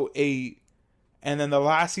 third was 08, and then the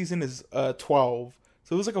last season is 12.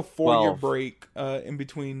 So it was like a 4-year break in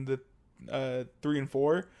between the 3 and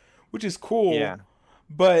 4, which is cool. Yeah.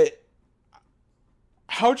 But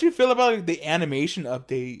how'd you feel about like, the animation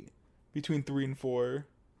update between 3 and 4?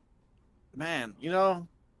 Man, you know,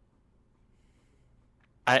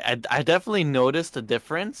 I definitely noticed a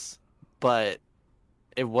difference, but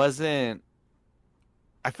it wasn't.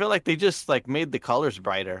 I feel like they just like made the colors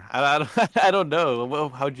brighter. I don't know.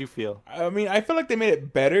 How'd you feel? I mean, I feel like they made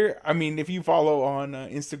it better. I mean, if you follow on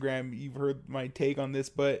Instagram, you've heard my take on this,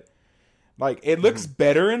 but like it looks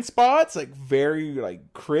better in spots, like very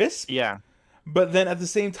like crisp. Yeah. But then at the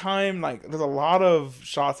same time, like there's a lot of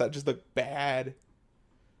shots that just look bad.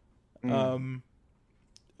 Check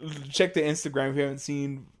the Instagram if you haven't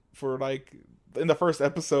seen for like in the first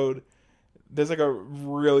episode. There's like a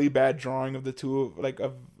really bad drawing of the two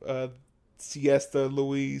of Siesta,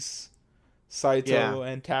 Luis, Saito,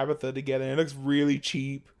 and Tabitha together. And it looks really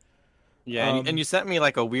cheap. Yeah, and you sent me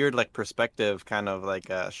like a weird like perspective kind of like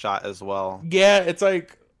a shot as well. Yeah, it's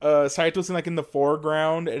like Saito's in the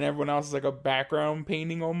foreground and everyone else is like a background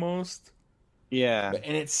painting almost. Yeah.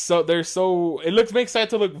 And it's makes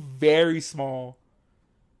Saito look very small.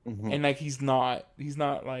 And like he's not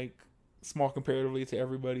like small comparatively to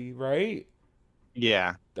everybody, right?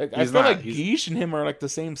 Yeah. Like I feel like Geesh and him are like the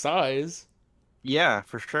same size. Yeah,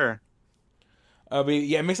 for sure. But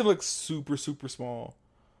yeah, it makes him look super, super small.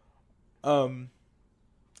 Um,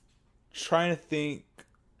 trying to think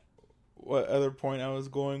what other point I was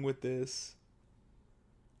going with this.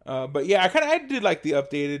 But yeah, I did like the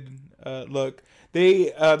updated look.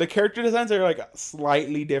 The character designs are like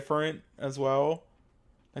slightly different as well.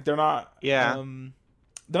 Like they're not one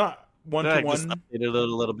to Just one. updated a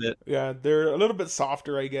little bit. Yeah, they're a little bit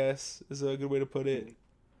softer, I guess, is a good way to put it.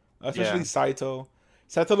 Especially Saito.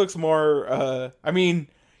 Saito looks more I mean,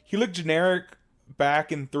 he looked generic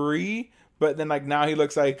back in 3, but then like now he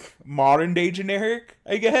looks like modern day generic,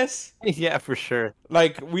 I guess. Yeah, for sure.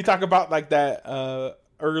 Like we talk about like that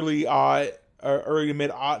early aught or early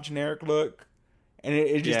mid aught generic look, and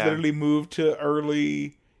it just literally moved to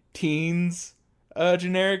early teens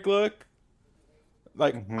generic look.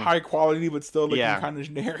 Like high quality but still looking kind of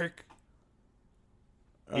generic.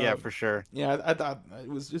 Yeah, for sure. Yeah, I thought it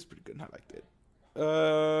was just pretty good and I liked it.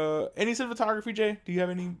 Any cinematography, Jay? Do you have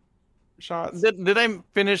any shots? Did I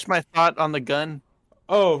finish my thought on the gun?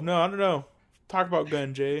 Oh, no, I don't know. Talk about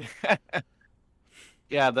gun, Jay.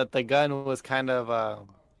 Yeah, that the gun was kind of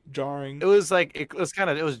jarring. It was like it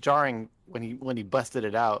was jarring when he busted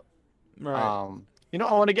it out. Right. You know,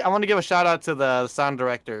 I want to give a shout out to the sound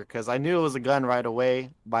director because I knew it was a gun right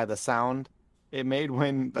away by the sound it made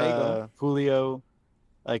when Julio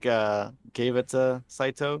gave it to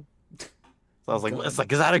Saito. So I was like, it's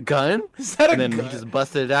like, is that a gun? Is that and a then gun? he just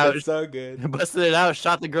busted it out. That's so good. Busted it out,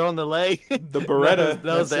 shot the girl in the leg. The Beretta.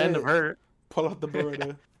 that was the end of her. Pull out the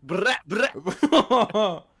Beretta.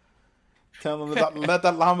 Brrrr. Tell him let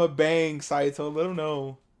that llama bang, Saito. Let him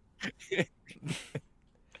know.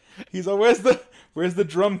 He's like, where's the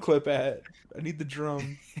drum clip at? I need the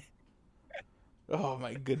drum. Oh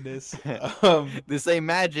my goodness. This ain't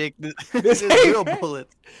magic. This is real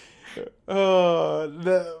bullets.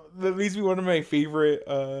 That leads me one of my favorite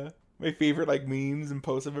like memes and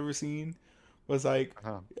posts I've ever seen was like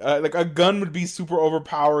a gun would be super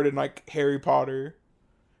overpowered in like Harry Potter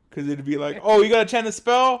because it'd be like, oh, you gotta chant a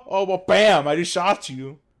spell, oh well, bam, I just shot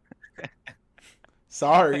you.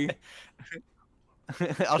 Sorry.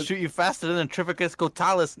 I'll shoot you faster than Trificus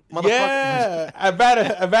Gotalis, motherfucker. Yeah,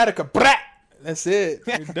 Avatica, brat. That's it.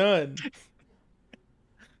 You're done.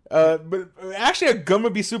 But actually, a gun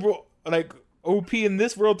would be super like OP in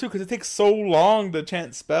this world too, because it takes so long to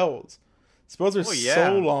chant spells. Spells are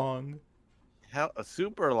so long. Hell,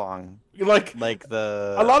 super long. Like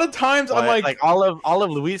a lot of times I'm like all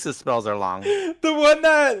of Luis's spells are long. The one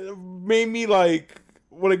that made me like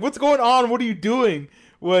what's going on? What are you doing?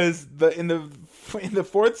 Was in the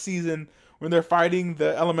 4th season when they're fighting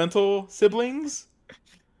the elemental siblings,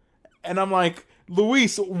 and I'm like,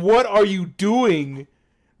 Luis, what are you doing?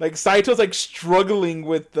 Like Saito's like struggling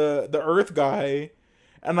with the Earth guy,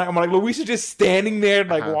 and I'm like, Luis is just standing there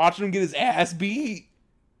like watching him get his ass beat.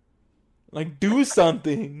 Like, do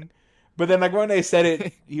something. But then like when they said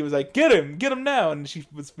it, he was like, get him now, and she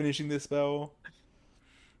was finishing this spell.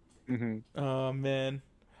 Oh man,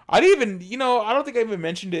 I didn't even I don't think I even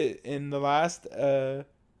mentioned it in the last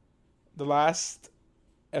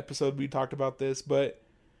episode we talked about this, but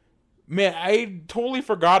man, I totally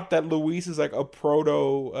forgot that Luis is like a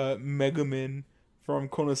proto Megumin from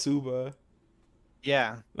Konosuba.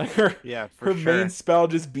 Yeah. Like her sure. main spell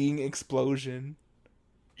just being explosion.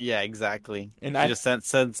 Yeah, exactly. And she just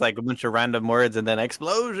sends like a bunch of random words and then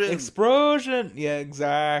explosion. Explosion. Yeah,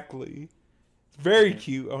 exactly. It's very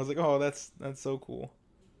cute. I was like, oh, that's so cool.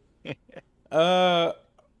 I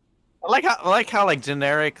like how like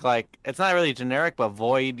generic, like it's not really generic, but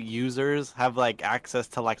Void users have like access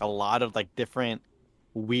to like a lot of like different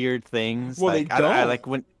weird things. Well, like, they don't. I like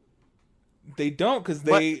when they don't, because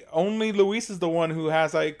only Luis is the one who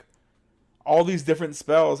has like all these different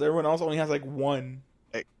spells. Everyone else only has like one.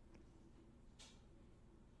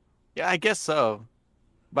 Yeah, I guess so.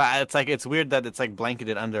 But it's weird that it's like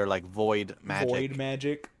blanketed under like void magic. Void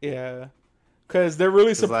magic, yeah. Because they're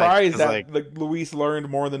really surprised that Luis learned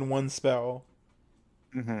more than one spell.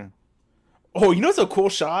 Oh, you know what's a cool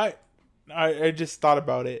shot? I just thought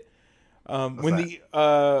about it. When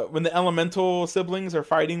the elemental siblings are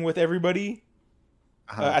fighting with everybody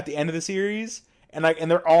at the end of the series, and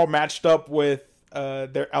they're all matched up with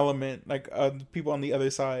their element, like people on the other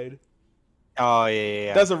side. Oh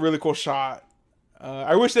yeah. That's a really cool shot.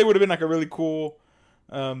 I wish they would have been like a really cool,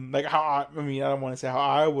 like how I mean I don't want to say how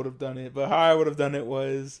I would have done it, but how I would have done it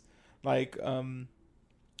was like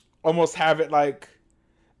almost have it like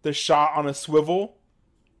the shot on a swivel.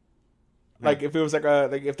 Like if it was like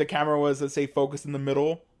if the camera was, let's say, focused in the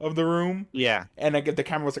middle of the room, yeah, and like if the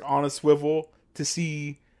camera was like on a swivel to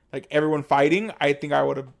see like everyone fighting, I think I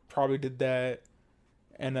would have probably did that.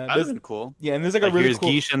 And that'd been cool. Yeah, and there's like a really here's cool.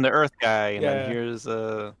 Geesh and the Earth guy, and then here's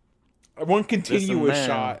one continuous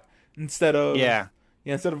shot instead of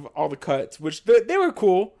instead of all the cuts, which they were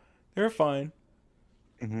cool. They were fine.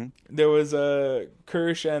 Mm-hmm. There was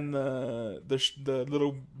Kirsch and the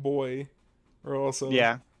little boy, or also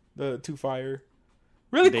the two fire.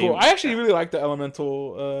 Really cool. I actually really like the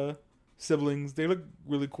elemental siblings. They look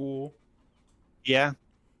really cool. Yeah,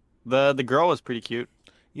 the girl was pretty cute.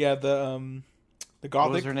 Yeah, the gothic.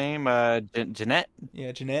 What was her name? Jeanette.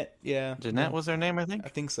 Yeah, Jeanette. Yeah, Jeanette was her name. I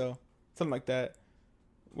think so. Something like that.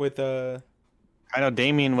 With I know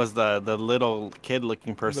Damien was the little kid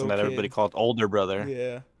looking person that everybody called older brother.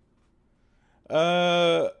 Yeah.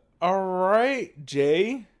 All right,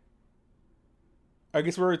 Jay. I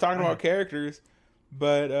guess we were talking about characters,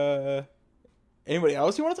 but anybody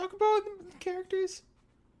else you want to talk about characters?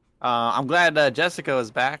 I'm glad Jessica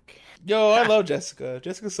is back. Yo, I love Jessica.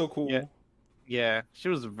 Jessica's so cool. Yeah, she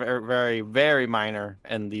was very, very, very minor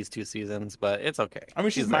in these 2 seasons, but it's okay. I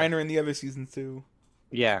mean, she's minor in the other seasons too.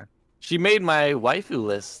 Yeah, she made my waifu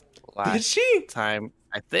list last time.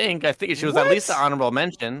 I think she was at least an honorable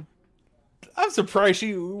mention. I'm surprised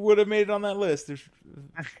she would have made it on that list. You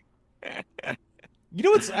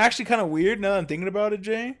know what's actually kind of weird now that I'm thinking about it,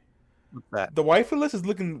 Jay? What's that? The waifu list is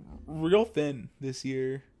looking real thin this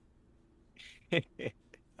year. I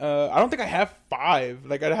don't think I have 5.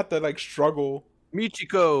 Like, I'd have to struggle.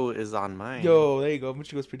 Michiko is on mine. Yo, there you go.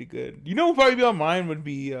 Michiko's pretty good. You know who probably be on mine would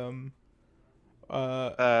be her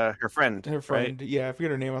friend. Her friend. Right? Yeah, I forget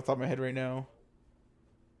her name off the top of my head right now.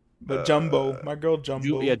 But Jumbo, my girl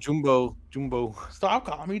Jumbo. Jumbo. Stop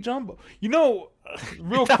calling me Jumbo. You know,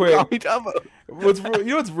 real quick. Call me Jumbo. You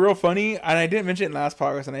know what's real funny? And I didn't mention it in last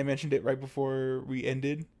podcast, and I mentioned it right before we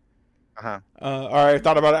ended. Or I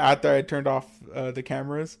thought about it after I turned off the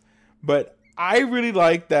cameras. But I really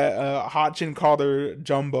like that Hatchin called her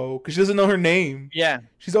Jumbo because she doesn't know her name. Yeah.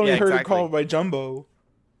 She's only heard her called by Jumbo.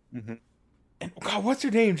 Mm-hmm. And God, what's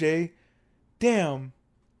her name, Jay? Damn.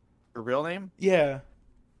 Her real name? Yeah.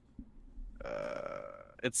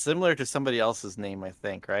 It's similar to somebody else's name, I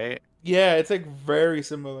think, right? Yeah, it's very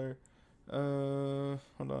similar. Hold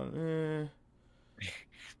on.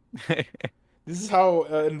 This is how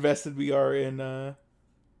invested we are in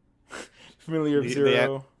Familiar of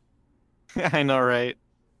Zero. I know, right?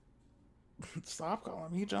 Stop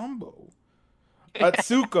calling me Jumbo.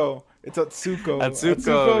 Atsuko. It's Atsuko.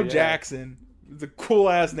 Atsuko Jackson. It's a cool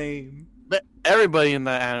ass name. But everybody in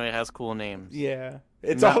that anime has cool names. Yeah.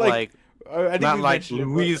 It's not all not like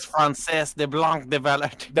Louise Frances de Blanc de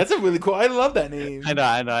Valert. That's a really cool. I love that name. I know.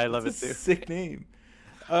 I love it too. Sick name.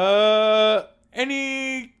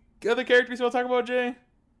 Any other characters you want to talk about, Jay?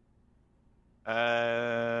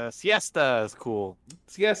 Siesta is cool.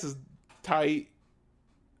 Siesta's tight.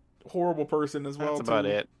 Horrible person as well. That's about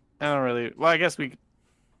it. I don't really. Well, I guess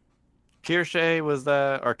Kirsche was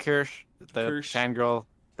the fangirl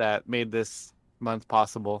that made this month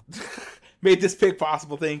possible. Made this pick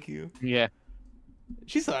possible. Thank you. Yeah.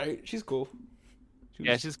 She's alright. She's cool.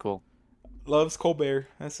 She's cool. Loves Colbert.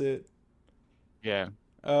 That's it. Yeah.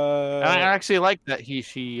 I actually like that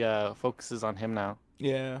she focuses on him now.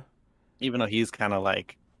 Yeah. Even though he's kind of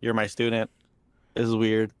like, you're my student. This is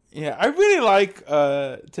weird. Yeah, I really like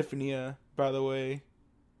Tiffania, by the way.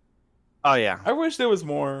 Oh yeah. I wish there was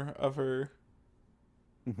more of her.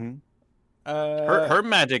 Mm-hmm. Her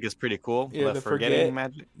magic is pretty cool. Yeah, the forgetting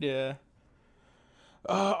magic. Yeah.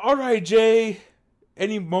 All right, Jay.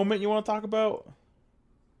 Any moment you want to talk about?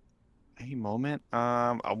 Any moment?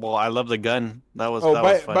 Well, I love the gun. That was.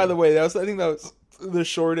 By the way, I think that was the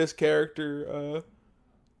shortest character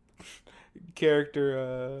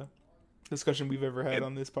discussion we've ever had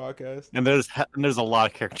on this podcast. And there's a lot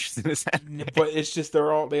of characters in this anime. But it's just they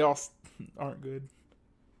all aren't good.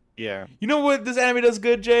 Yeah. You know what this anime does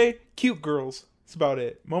good, Jay? Cute girls. That's about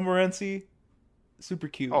it. Momoransi, super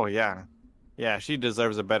cute. Oh yeah. Yeah, she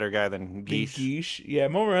deserves a better guy than Geesh. Yeah,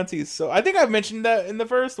 Momoransi is so. I think I've mentioned that in the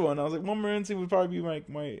first one. I was like, Momoransi would probably be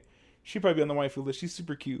my. She'd probably be on the waifu list. She's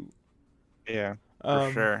super cute. Yeah,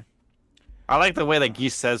 for sure. I like the way that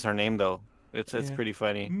Geesh says her name though. It's pretty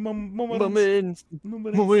funny. Momoransi.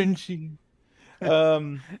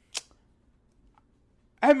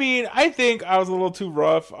 I mean, I think I was a little too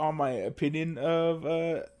rough on my opinion of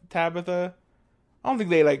Tabitha. I don't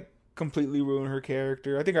think they completely ruined her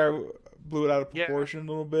character. I think I blew it out of proportion a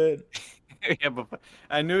little bit. Yeah, but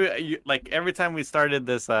I knew every time we started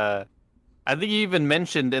this. I think you even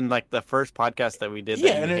mentioned in the first podcast that we did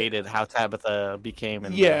that you hated how Tabitha became.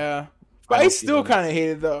 But I still kind of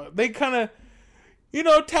hated though. They kind of,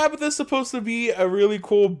 Tabitha's supposed to be a really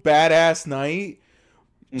cool badass knight.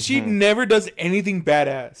 Mm-hmm. She never does anything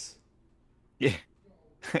badass. Yeah.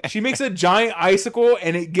 She makes a giant icicle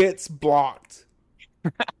and it gets blocked.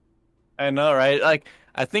 I know, right? Like,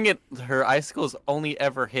 I think her icicles only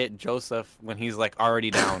ever hit Joseph when he's like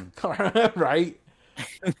already down. Right?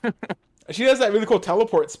 She has that really cool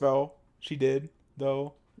teleport spell. She did,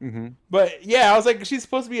 though. Mm-hmm. But yeah, I was like, she's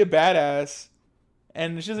supposed to be a badass.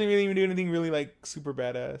 And she doesn't really even do anything really like super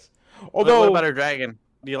badass. Although, what about her dragon?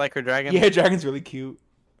 Do you like her dragon? Yeah, dragon's really cute.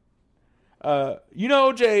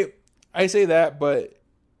 Jay, I say that, but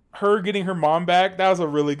her getting her mom back, that was a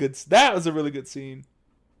really good scene.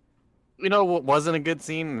 You know what wasn't a good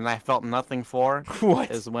scene and I felt nothing for?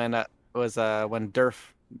 What? Is when when Durf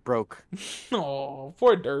broke. Oh,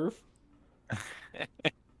 poor Durf.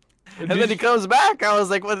 And then he comes back. I was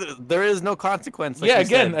like, "What? There is no consequence." Like yeah,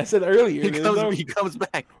 again, I said earlier. He comes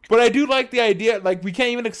back. But I do like the idea. Like, we can't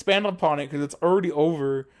even expand upon it because it's already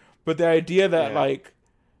over. But the idea that like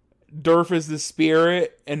Durf is the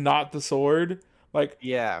spirit and not the sword. Like,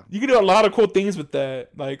 yeah, you can do a lot of cool things with that.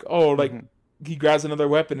 Like, he grabs another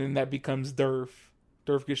weapon and that becomes Durf.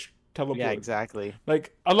 Durf gets teleported. Yeah, exactly.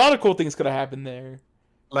 Like, a lot of cool things could have happened there.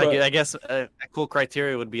 Like, I guess a cool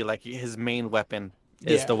criteria would be like his main weapon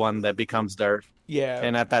is the one that becomes Durf. Yeah.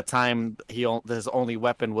 And at that time, his only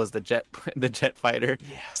weapon was the jet fighter.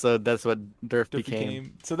 Yeah. So that's what Durf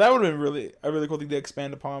became. So that would have been a really cool thing to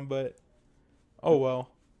expand upon. But oh well.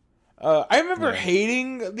 I remember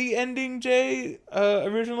hating the ending, Jay.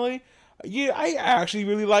 Originally, yeah, I actually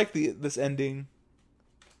really like this ending.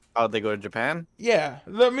 Oh, they go to Japan? Yeah,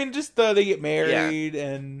 I mean, just they get married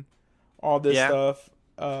and all this stuff.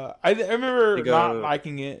 I remember not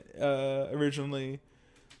liking it originally,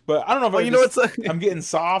 but I don't know if I'm getting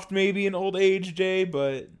soft maybe in old age, Jay.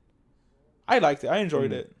 But I liked it. I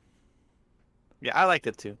enjoyed it. Yeah, I liked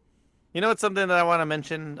it too. You know, it's something that I want to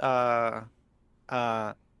mention.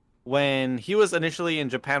 When he was initially in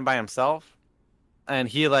Japan by himself, and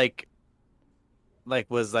he was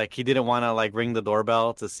he didn't want to ring the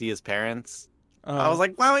doorbell to see his parents. I was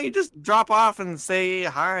like, why don't you just drop off and say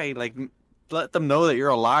hi? Like, let them know that you're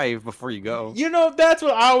alive before you go. You know, that's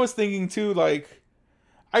what I was thinking too. Like,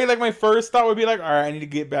 my first thought would be like, all right, I need to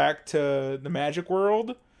get back to the magic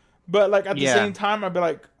world. But at the same time, I'd be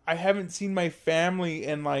like, I haven't seen my family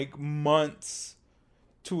in months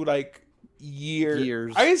to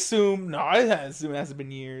years. I assume it hasn't been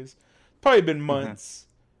years. Probably been months.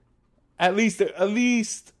 Mm-hmm. At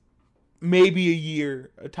least maybe a year.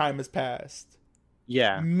 A time has passed.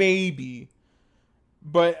 Yeah, maybe.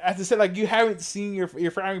 But as I said, you haven't seen your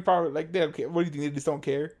family. Probably they don't care. What do you think? They just don't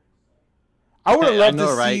care. I would have loved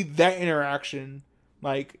to see that interaction,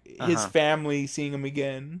 his family seeing him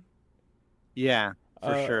again. Yeah.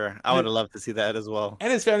 For sure. I would have loved to see that as well.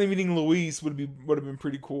 And his family meeting Luis would have been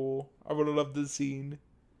pretty cool. I would have loved the scene.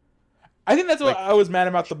 I think that's what I was mad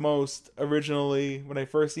about the most originally when I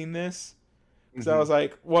first seen this. Because I was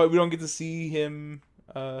like, well, we don't get to see him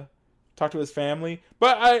talk to his family.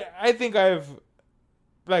 But I think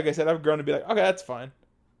like I said, I've grown to be like, okay, that's fine.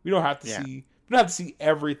 We don't have to see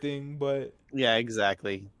everything, but yeah,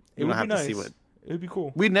 exactly. You don't have to see what it would be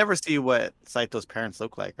cool. We'd never see what Saito's parents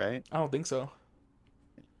look like, right? I don't think so.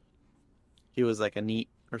 He was like a NEET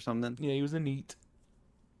or something. Yeah, he was a NEET.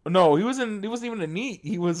 No, he wasn't even a NEET.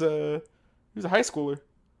 He was a high schooler.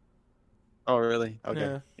 Oh, really?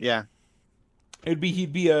 Okay. Yeah. He'd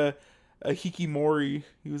be a Hikimori.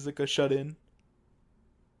 He was like a shut-in.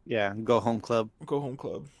 Yeah, go home club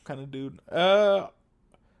kind of dude. All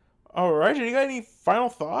right. You got any final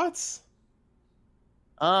thoughts?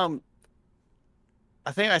 I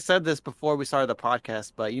think I said this before we started the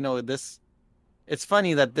podcast, but it's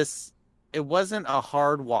funny that it wasn't a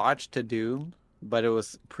hard watch to do, but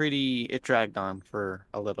it dragged on for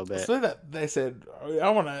a little bit. So that they said, I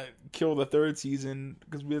want to kill the third season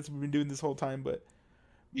because we've been doing this whole time, but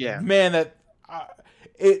yeah, man,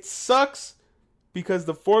 it sucks because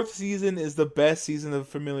the fourth season is the best season of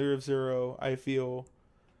Familiar of Zero, I feel.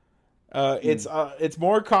 It's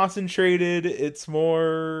more concentrated. It's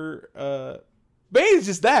more, but it's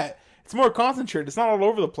just that it's more concentrated. It's not all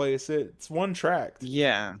over the place. It's one track.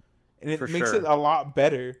 Yeah. And it makes it a lot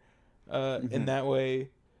better in that way.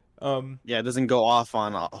 It doesn't go off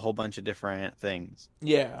on a whole bunch of different things.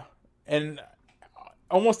 Yeah. And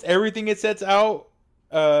almost everything it sets out,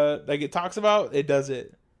 it talks about, it does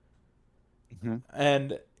it. Mm-hmm.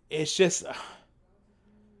 And it's just...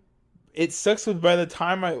 It sucks with by the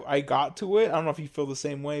time I got to it, I don't know if you feel the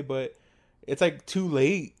same way, but it's too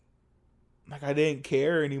late. I didn't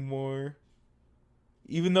care anymore.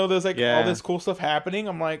 Even though there's all this cool stuff happening,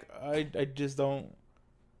 I'm like, I just don't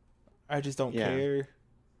care.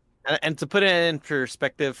 And to put it in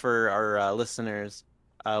perspective for our listeners,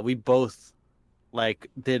 we both like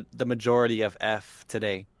did the majority of F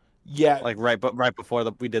today. Yeah, Like right before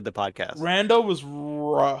we did the podcast. Rando was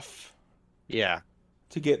rough Yeah.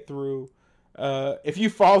 to get through. If you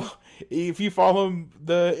follow the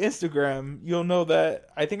Instagram, you'll know that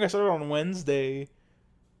I think I started on Wednesday,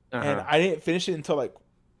 and I didn't finish it until like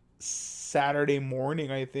Saturday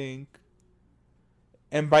morning, I think.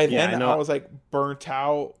 And by then I was like burnt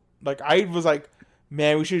out. Like I was like,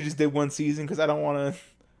 man, we should have just did one season because I don't want to.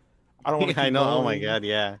 I don't want to. I know. Going. Oh my god,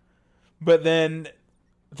 yeah. But then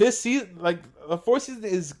this season, like the fourth season,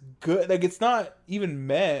 is good. Like it's not even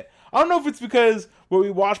met. I don't know if it's because what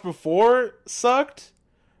we watched before sucked,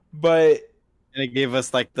 but and it gave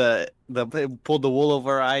us like the pulled the wool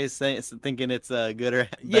over our eyes, thinking it's a good or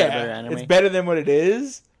better anime. It's better than what it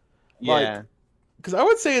is. Yeah, because I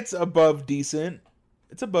would say it's above decent.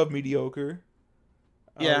 It's above mediocre.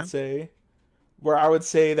 I would say. Where I would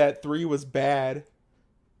say that 3 was bad.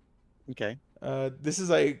 Okay. This is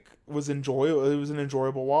was enjoyable. It was an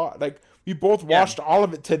enjoyable watch. Like we both watched all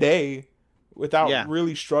of it today without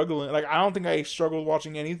really struggling. Like I don't think I struggled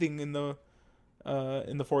watching anything in the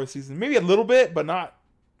fourth season. Maybe a little bit, but not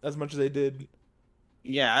as much as I did.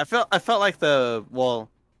 Yeah, I felt like the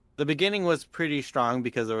beginning was pretty strong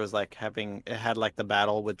because there was it had like the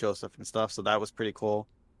battle with Joseph and stuff, so that was pretty cool.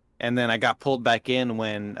 And then I got pulled back in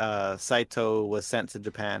when Saito was sent to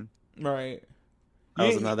Japan. Right. That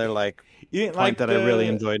was another point that I really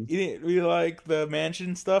enjoyed. You didn't really like the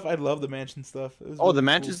mansion stuff? I love the mansion stuff. It was really the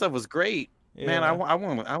mansion stuff was great. Yeah. Man, I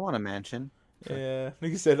want a mansion. Yeah.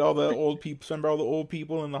 Like you said, all the old people. Remember all the old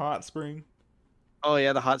people in the hot spring? Oh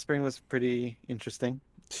yeah, the hot spring was pretty interesting.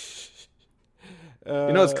 You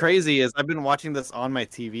know what's crazy is I've been watching this on my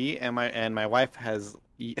TV and my wife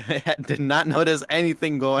did not notice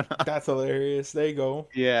anything going on. That's hilarious. There you go.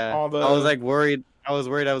 Yeah. I was worried. I was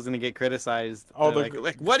worried I was gonna get criticized.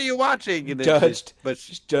 Like what are you watching? And judged.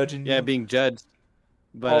 She's judging. Yeah, being judged.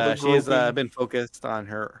 But she has been focused on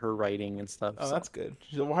her writing and stuff. Oh, so. That's good.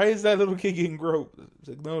 She's like, why is that little kid getting groped? It's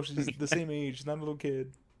like, no, she's the same age. She's not a little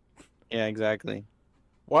kid. Yeah, exactly.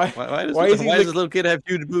 Why does this little kid have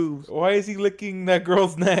huge boobs? Why is he licking that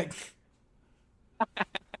girl's neck?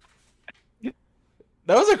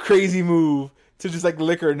 That was a crazy move to just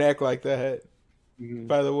lick her neck like that. Mm-hmm.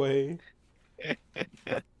 By the way.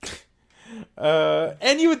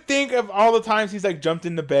 And you would think of all the times he's jumped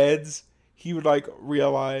into beds, he would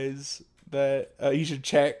realize that he should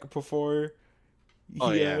check before.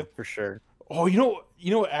 Yeah, for sure. Oh, you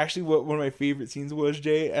know actually what one of my favorite scenes was,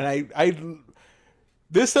 Jay, and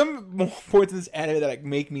there's some points in this anime that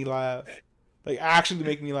make me laugh, actually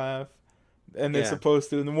make me laugh, and they're supposed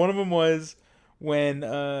to. And one of them was when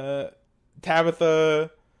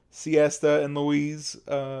Tabitha, Siesta, and Louise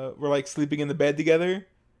were sleeping in the bed together.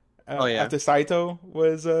 After Saito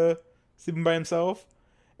was sleeping by himself,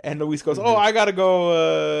 and Louise goes, "Oh, I gotta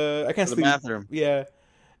go. I can't sleep." The bathroom. Yeah,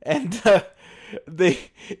 and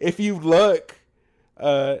if you look,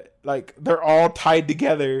 they're all tied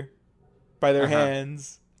together by their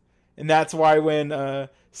hands, and that's why when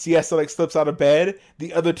Siesta slips out of bed,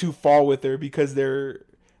 the other two fall with her because they're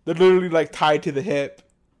literally tied to the hip.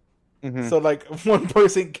 Mm-hmm. So one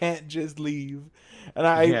person can't just leave.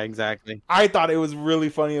 And exactly. I thought it was really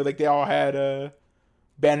funny. They all had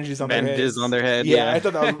bandages on their head. Bandages on their head. Yeah, I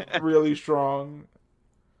thought that was really strong.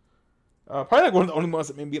 Probably one of the only ones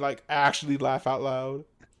that made me actually laugh out loud.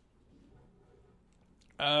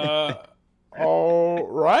 All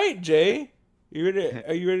right, Jay, are you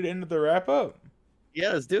ready to end the wrap up?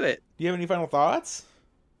 Yeah, let's do it. Do you have any final thoughts?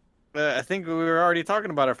 I think we were already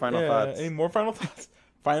talking about our final thoughts. Any more final thoughts?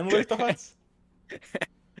 Final thoughts?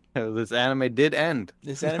 This anime did end.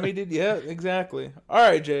 This anime did, yeah, exactly. All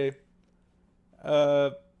right, Jay.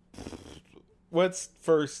 What's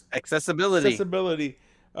first? Accessibility.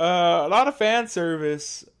 A lot of fan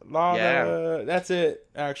service. That's it.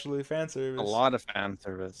 Actually, fan service. A lot of fan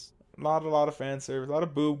service. A lot of fan service. A lot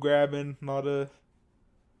of boob grabbing. A lot of.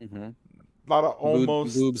 Mm-hmm. A lot of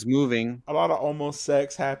almost boobs moving. A lot of almost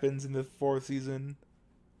sex happens in the fourth season.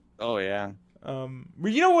 Oh yeah.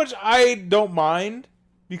 But you know what? I don't mind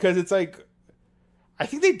because it's I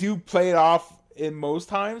think they do play it off in most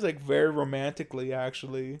times very romantically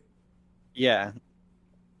actually. Yeah.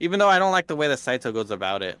 Even though I don't like the way that Saito goes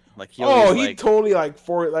about it, he totally there's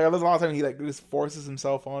a lot of times he just forces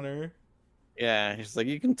himself on her. Yeah, he's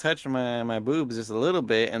you can touch my boobs just a little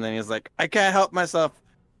bit, and then he's I can't help myself.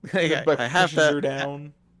 I have to. Pushes her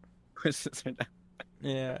down. Pushes her down.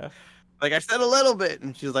 Yeah. I said a little bit,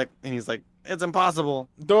 and she's and he's it's impossible.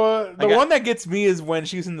 The one that gets me is when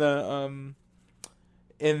she's in the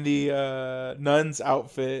nun's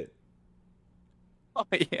outfit. Oh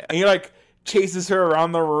yeah. And you're chases her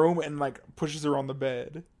around the room and like pushes her on the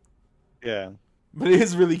bed. Yeah. But it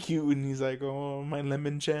is really cute, and he's like, "Oh, my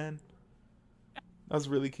lemon-chan." That was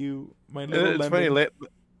really cute. My little It's lemon. funny,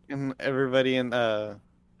 and everybody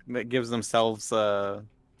gives themselves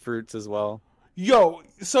fruits as well. Yo,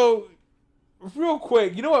 so real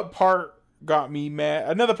quick, you know what part got me mad?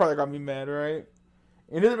 Another part that got me mad, right?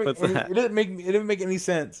 What's that? It didn't make any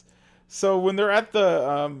sense. So when they're at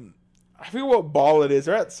the I forget what ball it is.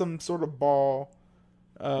 They're at some sort of ball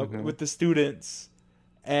with the students,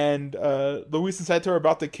 and Luis and Saito are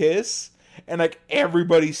about to kiss, and like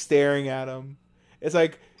everybody's staring at them. It's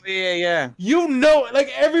like, Yeah. you know, like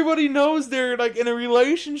everybody knows they're like in a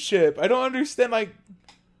relationship. I don't understand, like,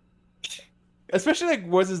 especially like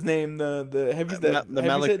what's his name, the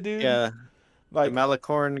heavyset dude, yeah, like the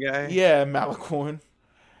Malicorn guy. yeah, Malicorn,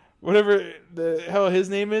 whatever the hell his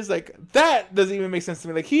name is. Like that doesn't even make sense to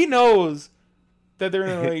me. Like he knows that they're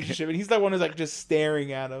in a relationship, and he's the one who's like just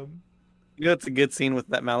staring at him. You know, it's a good scene with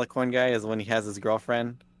that Malicorn guy is when he has his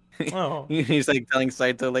girlfriend. Oh, He's like telling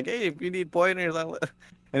Saito like, "Hey, if you need pointers," and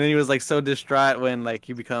then he was like so distraught when like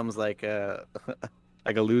he becomes like a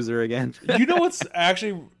like a loser again. you know what's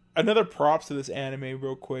actually another props to this anime,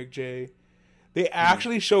 real quick, Jay. They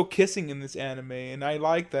actually show kissing in this anime, and I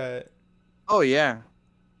like that. Oh yeah,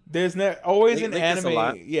 There's always they an kiss a anime,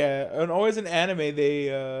 lot. yeah, and always an anime.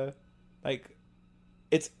 They like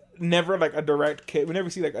it's never like a direct kiss. We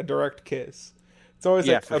never see like a direct kiss. It's always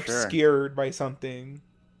Yeah, like for sure. obscured by something.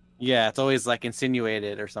 Yeah, it's always like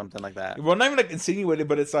insinuated or something like that. Well, not even like insinuated,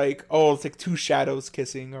 but it's like, oh, it's like two shadows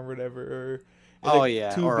kissing or whatever, or it's Oh like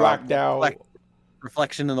yeah, two or blacked out.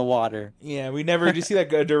 reflection in the water. Yeah, we never just see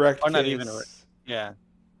like a direct Or kiss. not even yeah.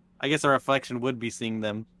 I guess a reflection would be seeing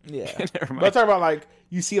them. Yeah, Never but mind. I'm talking about like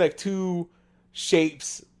you see like two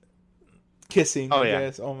shapes kissing. Oh, I yeah.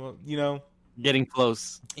 guess almost, you know. Getting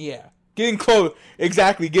close. Yeah, getting close.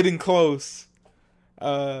 Exactly, getting close.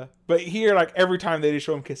 But here, like every time they just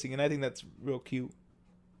show him kissing, and I think that's real cute.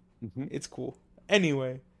 Mm-hmm. It's cool.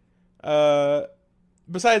 Anyway,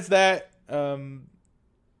 besides that,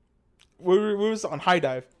 we was on High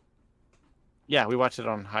Dive. Yeah, we watched it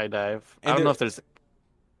on High Dive. And I don't know if there's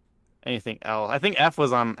anything else. I think F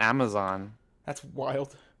was on Amazon, That's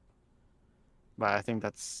wild. but I think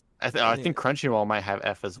that's. I think Crunchyroll might have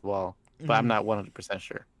F as well, but I'm not 100%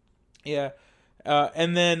 sure. Yeah,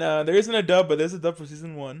 and then there isn't a dub, but there's a dub for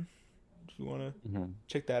season 1. If you want to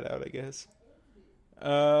check that out, I guess.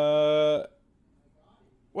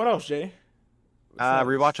 What else, Jay?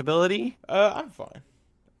 Rewatchability? I'm fine.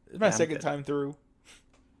 It's my Yeah, I'm second good. time through.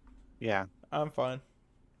 Yeah. I'm fine.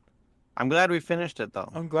 I'm glad we finished it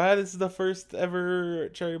though. I'm glad this is the first ever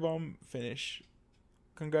Cherry Bomb finish.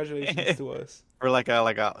 Congratulations to us. For like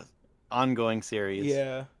a ongoing series.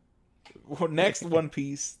 Yeah. Well, next One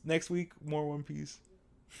Piece. Next week, more One Piece.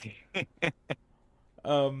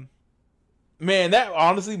 Man, that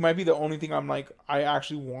honestly might be the only thing I'm like I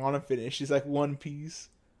actually want to finish is like One Piece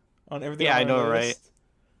on everything. Yeah, on I my know, list.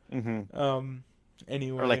 right? Mm-hmm.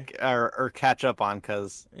 Anyway, Or like or catch up on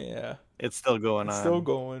because yeah, it's still going it's on. still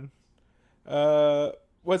going.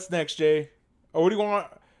 What's next, Jay? Oh, what do you want?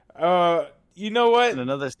 You know what? In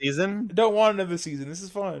another season? Don't want another season. This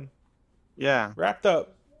is fun. Yeah. Wrapped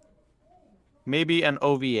up. Maybe an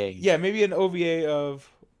OVA. Yeah, maybe an OVA of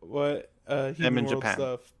what Human in World Japan.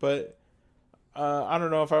 stuff, but I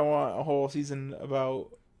don't know if I want a whole season about.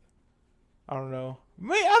 I don't know.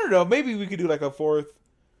 I don't know. Maybe we could do like a 4th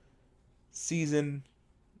season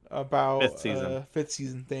about 5th season. 5th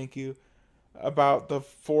season. Thank you. About the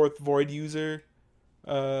 4th Void user.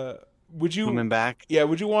 Would you? Coming back. Yeah.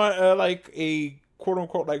 Would you want like a quote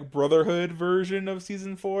unquote like Brotherhood version of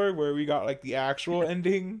season 4 where we got like the actual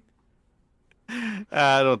ending?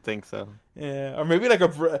 I don't think so. Yeah, or maybe like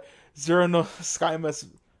a Zero no Skymas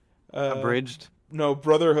Abridged. no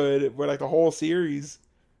Brotherhood where like the whole series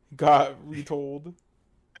got retold.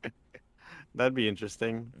 That'd be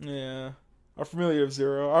interesting. Yeah, or Familiar of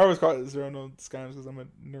Zero. I always call it Zero no Skymas because I'm a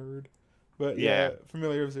nerd. But yeah,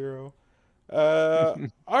 Familiar of Zero. All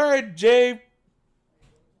right, Jay.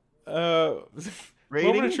 Rating?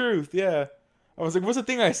 Moment of truth. Yeah, I was like, what's the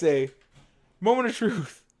thing I say? Moment of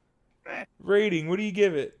truth. Rating. What do you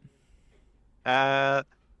give it? I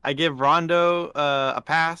give Rondo a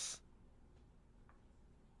pass.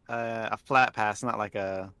 A flat pass, not like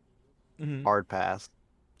a hard pass.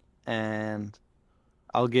 And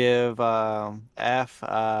I'll give F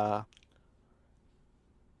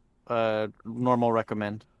normal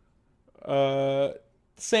recommend.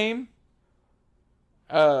 Same.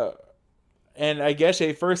 And I guess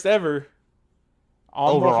a first ever.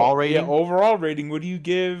 Overall rating? Yeah, overall rating. What do you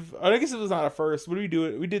give? I guess it was not a first. What do we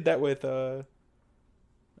do? We did that with did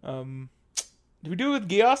we do it with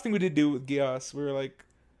Gios? I think we did do it with Gios. We were like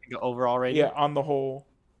overall rating. Yeah, on the whole.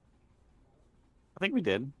 I think we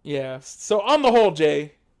did. Yeah. So on the whole,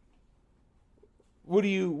 Jay, what do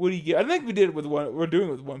you give? I think we did it with one. We're doing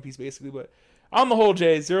it with One Piece basically, but on the whole,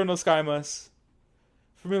 Jay, Zero no Skymas,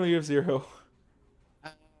 Familiar of Zero.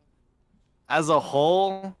 As a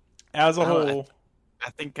whole. I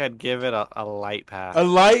think I'd give it a light pass. A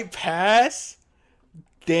light pass?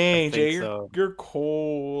 Dang, Jay, you're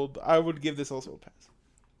cold. I would give this also a pass.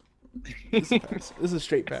 This is a pass. This is a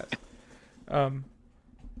straight pass.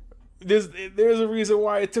 There's a reason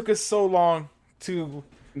why it took us so long to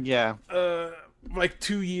like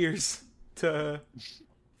 2 years to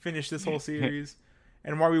finish this whole series,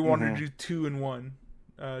 and why we wanted to do 2 in 1,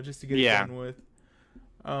 just to get it done with.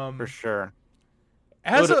 For sure.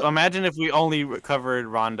 Imagine if we only covered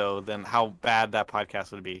Rondo, then how bad that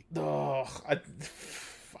podcast would be. Oh,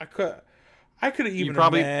 I could even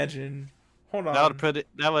imagine. Hold on.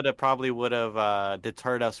 That would have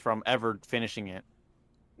deterred us from ever finishing it.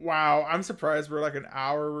 Wow, I'm surprised we're like an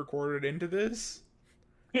hour recorded into this.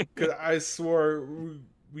 Because I swore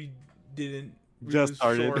we didn't. Just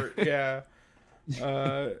started. Short. Yeah.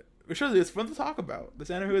 Which shows it's fun to talk about. This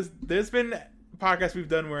anime there's been podcasts we've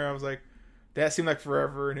done where I was like, that seemed like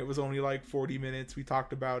forever, and it was only like 40 minutes. We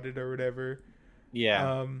talked about it or whatever.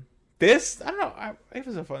 Yeah. This, I don't know. It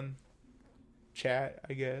was a fun chat,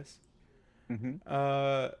 I guess.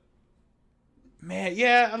 Mm-hmm. Man,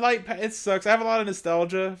 yeah, it sucks. I have a lot of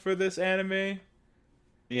nostalgia for this anime.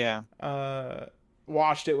 Yeah.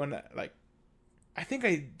 Watched it when, like, I think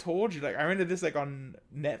I told you, like, I rented this, like, on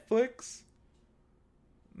Netflix.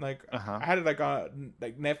 Like, I had it, like, on,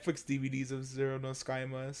 like, Netflix DVDs of Zero no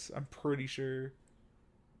Skymas. I'm pretty sure.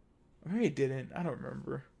 Maybe I didn't. I don't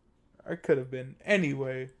remember. I could have been.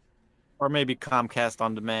 Anyway. Or maybe Comcast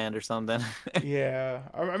On Demand or something. Yeah.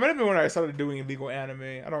 I might have been when I started doing illegal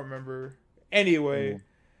anime. I don't remember. Anyway.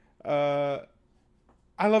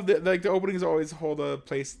 I love that. Like, the openings always hold a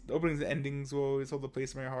place. The openings and endings will always hold a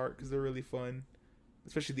place in my heart because they're really fun.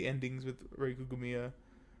 Especially the endings with Reiko Gumiya.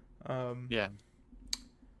 Yeah.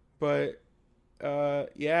 But,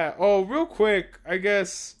 yeah. Oh, real quick, I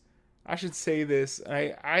guess I should say this.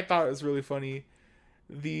 I thought it was really funny.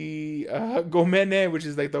 The Gomene, which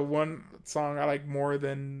is like the one song I like more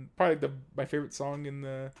than probably my favorite song in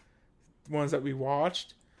the ones that we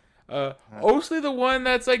watched. Mostly the one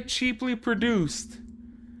that's like cheaply produced.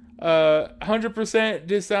 100%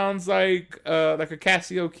 just sounds like a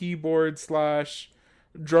Casio keyboard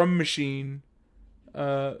 / drum machine.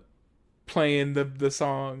 Playing the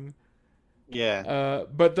song. Yeah.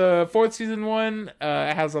 But the 4th season one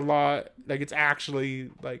has a lot, like, it's actually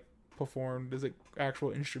like performed as like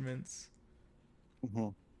actual instruments.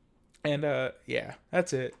 And yeah,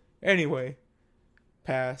 that's it. Anyway,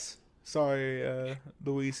 pass. Sorry,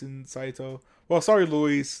 Luis and Saito. Well, sorry,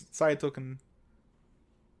 Luis. Saito can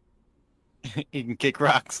he can kick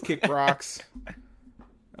rocks. Kick rocks.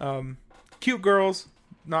 Cute girls,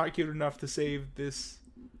 not cute enough to save this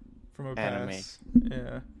from a pass.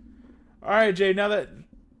 Yeah. All right, Jay. Now that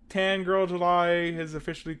Tan Girl July has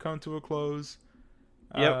officially come to a close,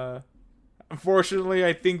 unfortunately,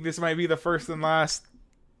 I think this might be the first and last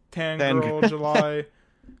Tan Girl July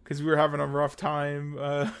because we were having a rough time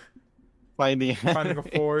finding a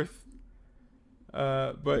fourth.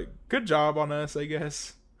 But good job on us, I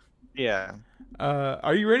guess. Yeah.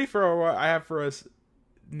 Are you ready for what I have for us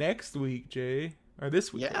next week, Jay? Or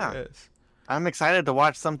this week? Yeah. I guess. I'm excited to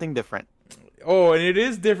watch something different. Oh, and it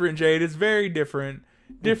is different, Jay. It is very different.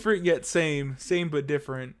 Different yet same. Same but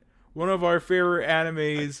different. One of our favorite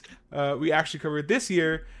animes we actually covered this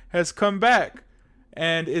year has come back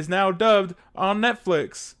and is now dubbed on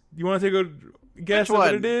Netflix. You want to take a guess at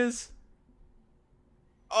what it is?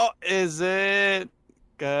 Oh, is it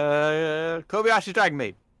Kobayashi Dragon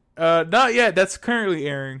Maid? Not yet. That's currently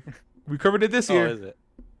airing. We covered it this year. Oh, is it?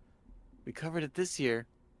 We covered it this year.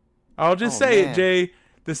 I'll just say it, Jay.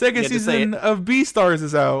 The second season of Beastars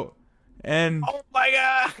is out, and oh my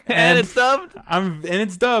god, and it's dubbed.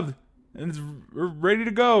 It's dubbed, and it's ready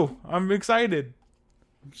to go. I'm excited.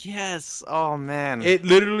 Yes. Oh man. It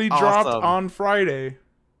literally dropped on Friday,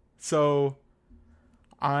 so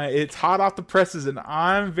it's hot off the presses, and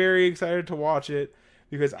I'm very excited to watch it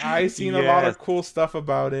because I've seen a lot of cool stuff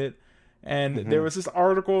about it, and there was this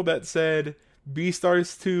article that said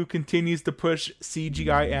Beastars 2 continues to push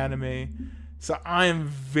CGI anime. So I am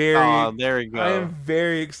very there we go. I am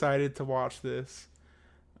very excited to watch this.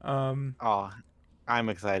 I'm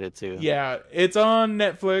excited too. Yeah, it's on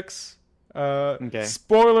Netflix. Okay.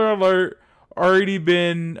 Spoiler alert, already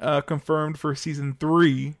been confirmed for season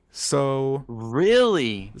 3. So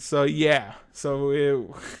really, yeah.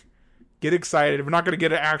 Get excited. We're not gonna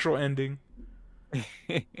get an actual ending.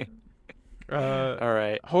 all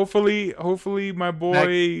right. Hopefully, my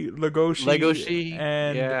boy Legoshi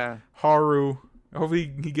and Haru.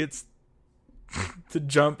 Hopefully, he gets to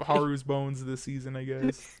jump Haru's bones this season. I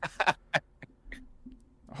guess.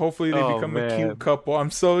 Hopefully, they become a cute couple.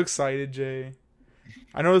 I'm so excited, Jay.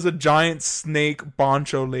 I know there's a giant snake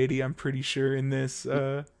Bancho lady. I'm pretty sure in this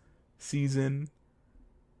season.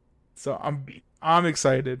 So I'm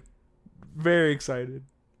excited, very excited.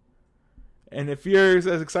 And if you're as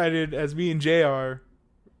excited as me and Jay are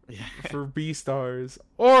for Beastars,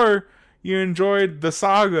 or you enjoyed the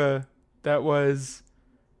saga that was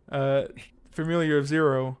Familiar of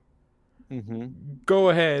Zero, go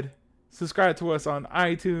ahead, subscribe to us on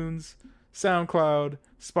iTunes, SoundCloud,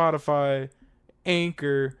 Spotify,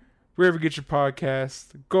 Anchor, wherever you get your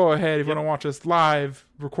podcast. Go ahead if you want to watch us live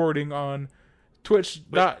recording on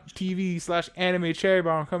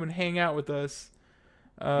twitch.tv/animecherrybomb. Come and hang out with us.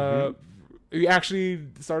 We actually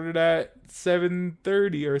started at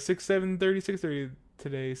 7:30 or 6:30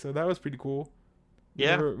 today, so that was pretty cool.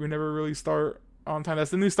 Yeah. We never really start on time. That's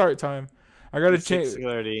the new start time. I gotta change.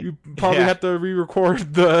 You probably have to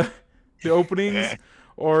re-record the openings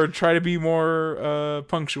or try to be more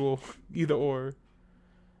punctual. Either or.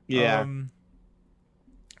 Yeah. And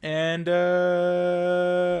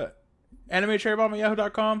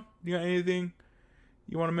animecherrybomb@yahoo.com. You got anything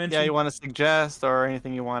you want to mention? Yeah, you want to suggest or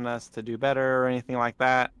anything you want us to do better or anything like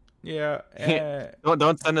that? Yeah.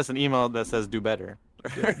 Don't send us an email that says do better.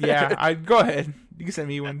 Yeah, go ahead. You can send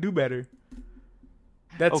me one. Do better.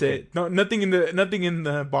 That's it. No, nothing in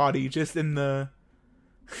the body, just in the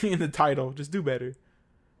title. Just do better.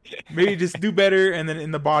 Maybe just do better, and then in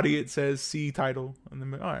the body it says "see title," and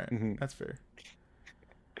then all right, that's fair.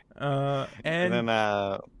 And then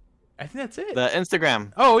I think that's it. The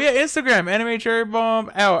Instagram. Oh yeah, Instagram, Anime Cherry Bomb.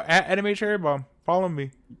 At Anime Cherry Bomb. Follow me.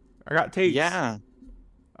 I got takes. Yeah.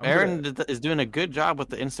 Aaron is doing a good job with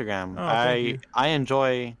the Instagram. I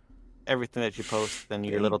enjoy everything that you post and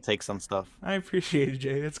your little takes on stuff. I appreciate it,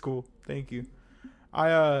 Jay. That's cool. Thank you.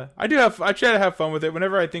 I try to have fun with it.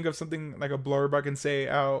 Whenever I think of something like a blurb I can say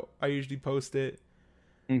out, I usually post it.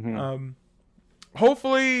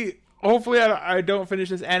 Hopefully I don't finish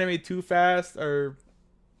this anime too fast, or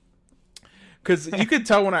because you could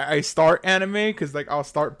tell when I start anime, because like I'll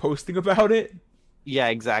start posting about it. Yeah,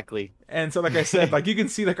 exactly. And so like I said, like you can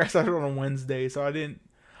see, like I started on a Wednesday, so I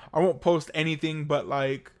won't post anything but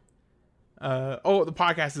like the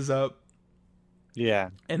podcast is up. Yeah.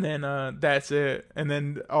 And then that's it. And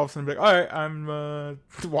then all of a sudden be like, all right, I'm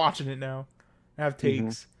watching it now. I have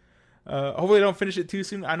takes. Hopefully I don't finish it too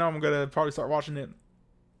soon. I know I'm gonna probably start watching it.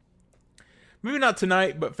 Maybe not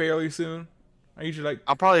tonight, but fairly soon.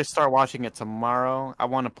 I'll probably start watching it tomorrow. I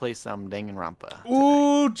want to play some Danganronpa.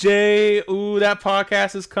 Ooh, Jay. Ooh, that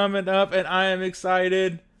podcast is coming up, and I am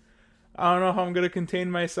excited. I don't know how I'm gonna contain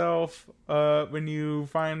myself when you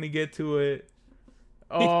finally get to it.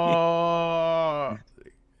 Oh,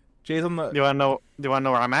 Jay's on the. Do you want to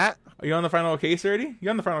know where I'm at? Are you on the final case already? You're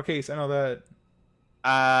on the final case. I know that.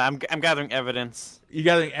 I'm gathering evidence. You're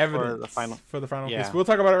gathering evidence for the final case. We'll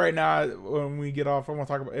talk about it right now when we get off. I want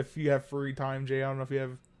to talk about if you have free time, Jay. I don't know if you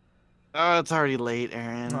have. Oh, it's already late,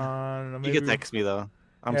 Aaron. I don't know, you can text me though.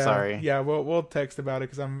 I'm sorry. Yeah, we'll text about it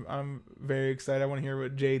because I'm very excited. I want to hear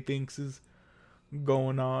what Jay thinks is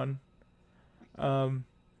going on.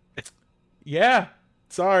 Yeah.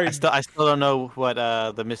 Sorry. I still don't know what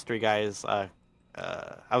the mystery guy is. I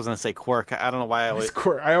was gonna say Quirk. I don't know why I always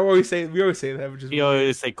Quirk. We always say that, which is you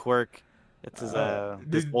always say Quirk. It's his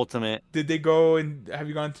ultimate. Did they go and have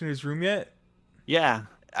you gone to his room yet? Yeah,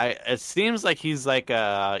 it seems like he's like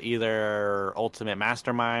either ultimate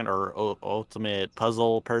mastermind or ultimate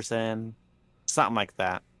puzzle person, something like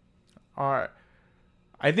that. All right.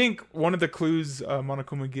 I think one of the clues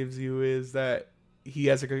Monokuma gives you is that he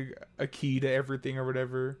has like a key to everything or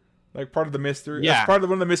whatever. Like part of the mystery. Yeah. One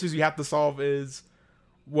of the mysteries you have to solve is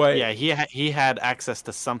what. Yeah, he had access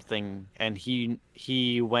to something, and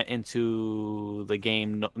he went into the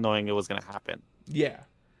game knowing it was gonna happen. Yeah.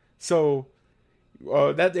 So,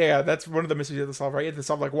 that's one of the mysteries you have to solve, right? You have to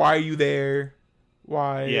solve like why are you there?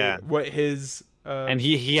 Why? Yeah. What his. And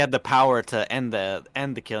he had the power to end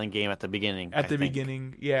the killing game at the beginning. At the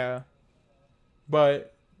beginning, yeah.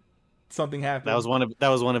 But something happened. That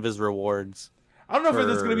was one of his rewards. I don't know if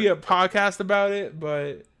there's going to be a podcast about it,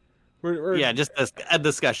 but Yeah, just a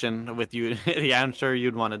discussion with you. Yeah, I'm sure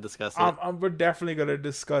you'd want to discuss it. We're definitely gonna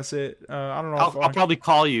discuss it. I don't know. I'll probably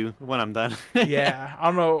call you when I'm done. Yeah, I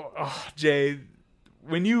don't know, Jay.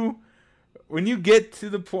 When you get to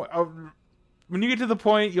the point,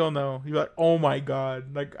 you'll know. You're like, oh my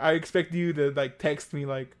god! Like I expect you to like text me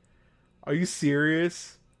like, are you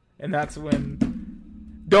serious? And that's when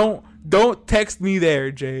don't text me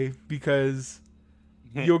there, Jay, because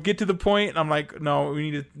you'll get to the point and I'm like, no,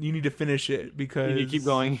 you need to finish it because you keep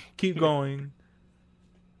going. Keep going.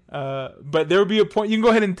 But there will be a point you can go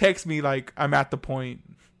ahead and text me like I'm at the point.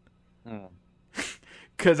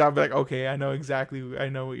 Cause I'll be like, okay, I know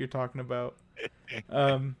what you're talking about.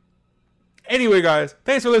 Anyway, guys,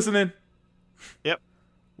 thanks for listening. Yep.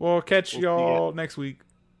 We'll catch y'all next week.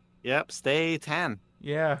 Yep. Stay tan.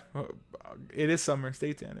 Yeah. It is summer.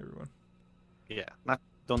 Stay tan, everyone. Yeah. Not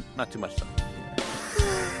too much sun.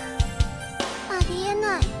 ありえ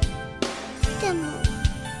ない。でも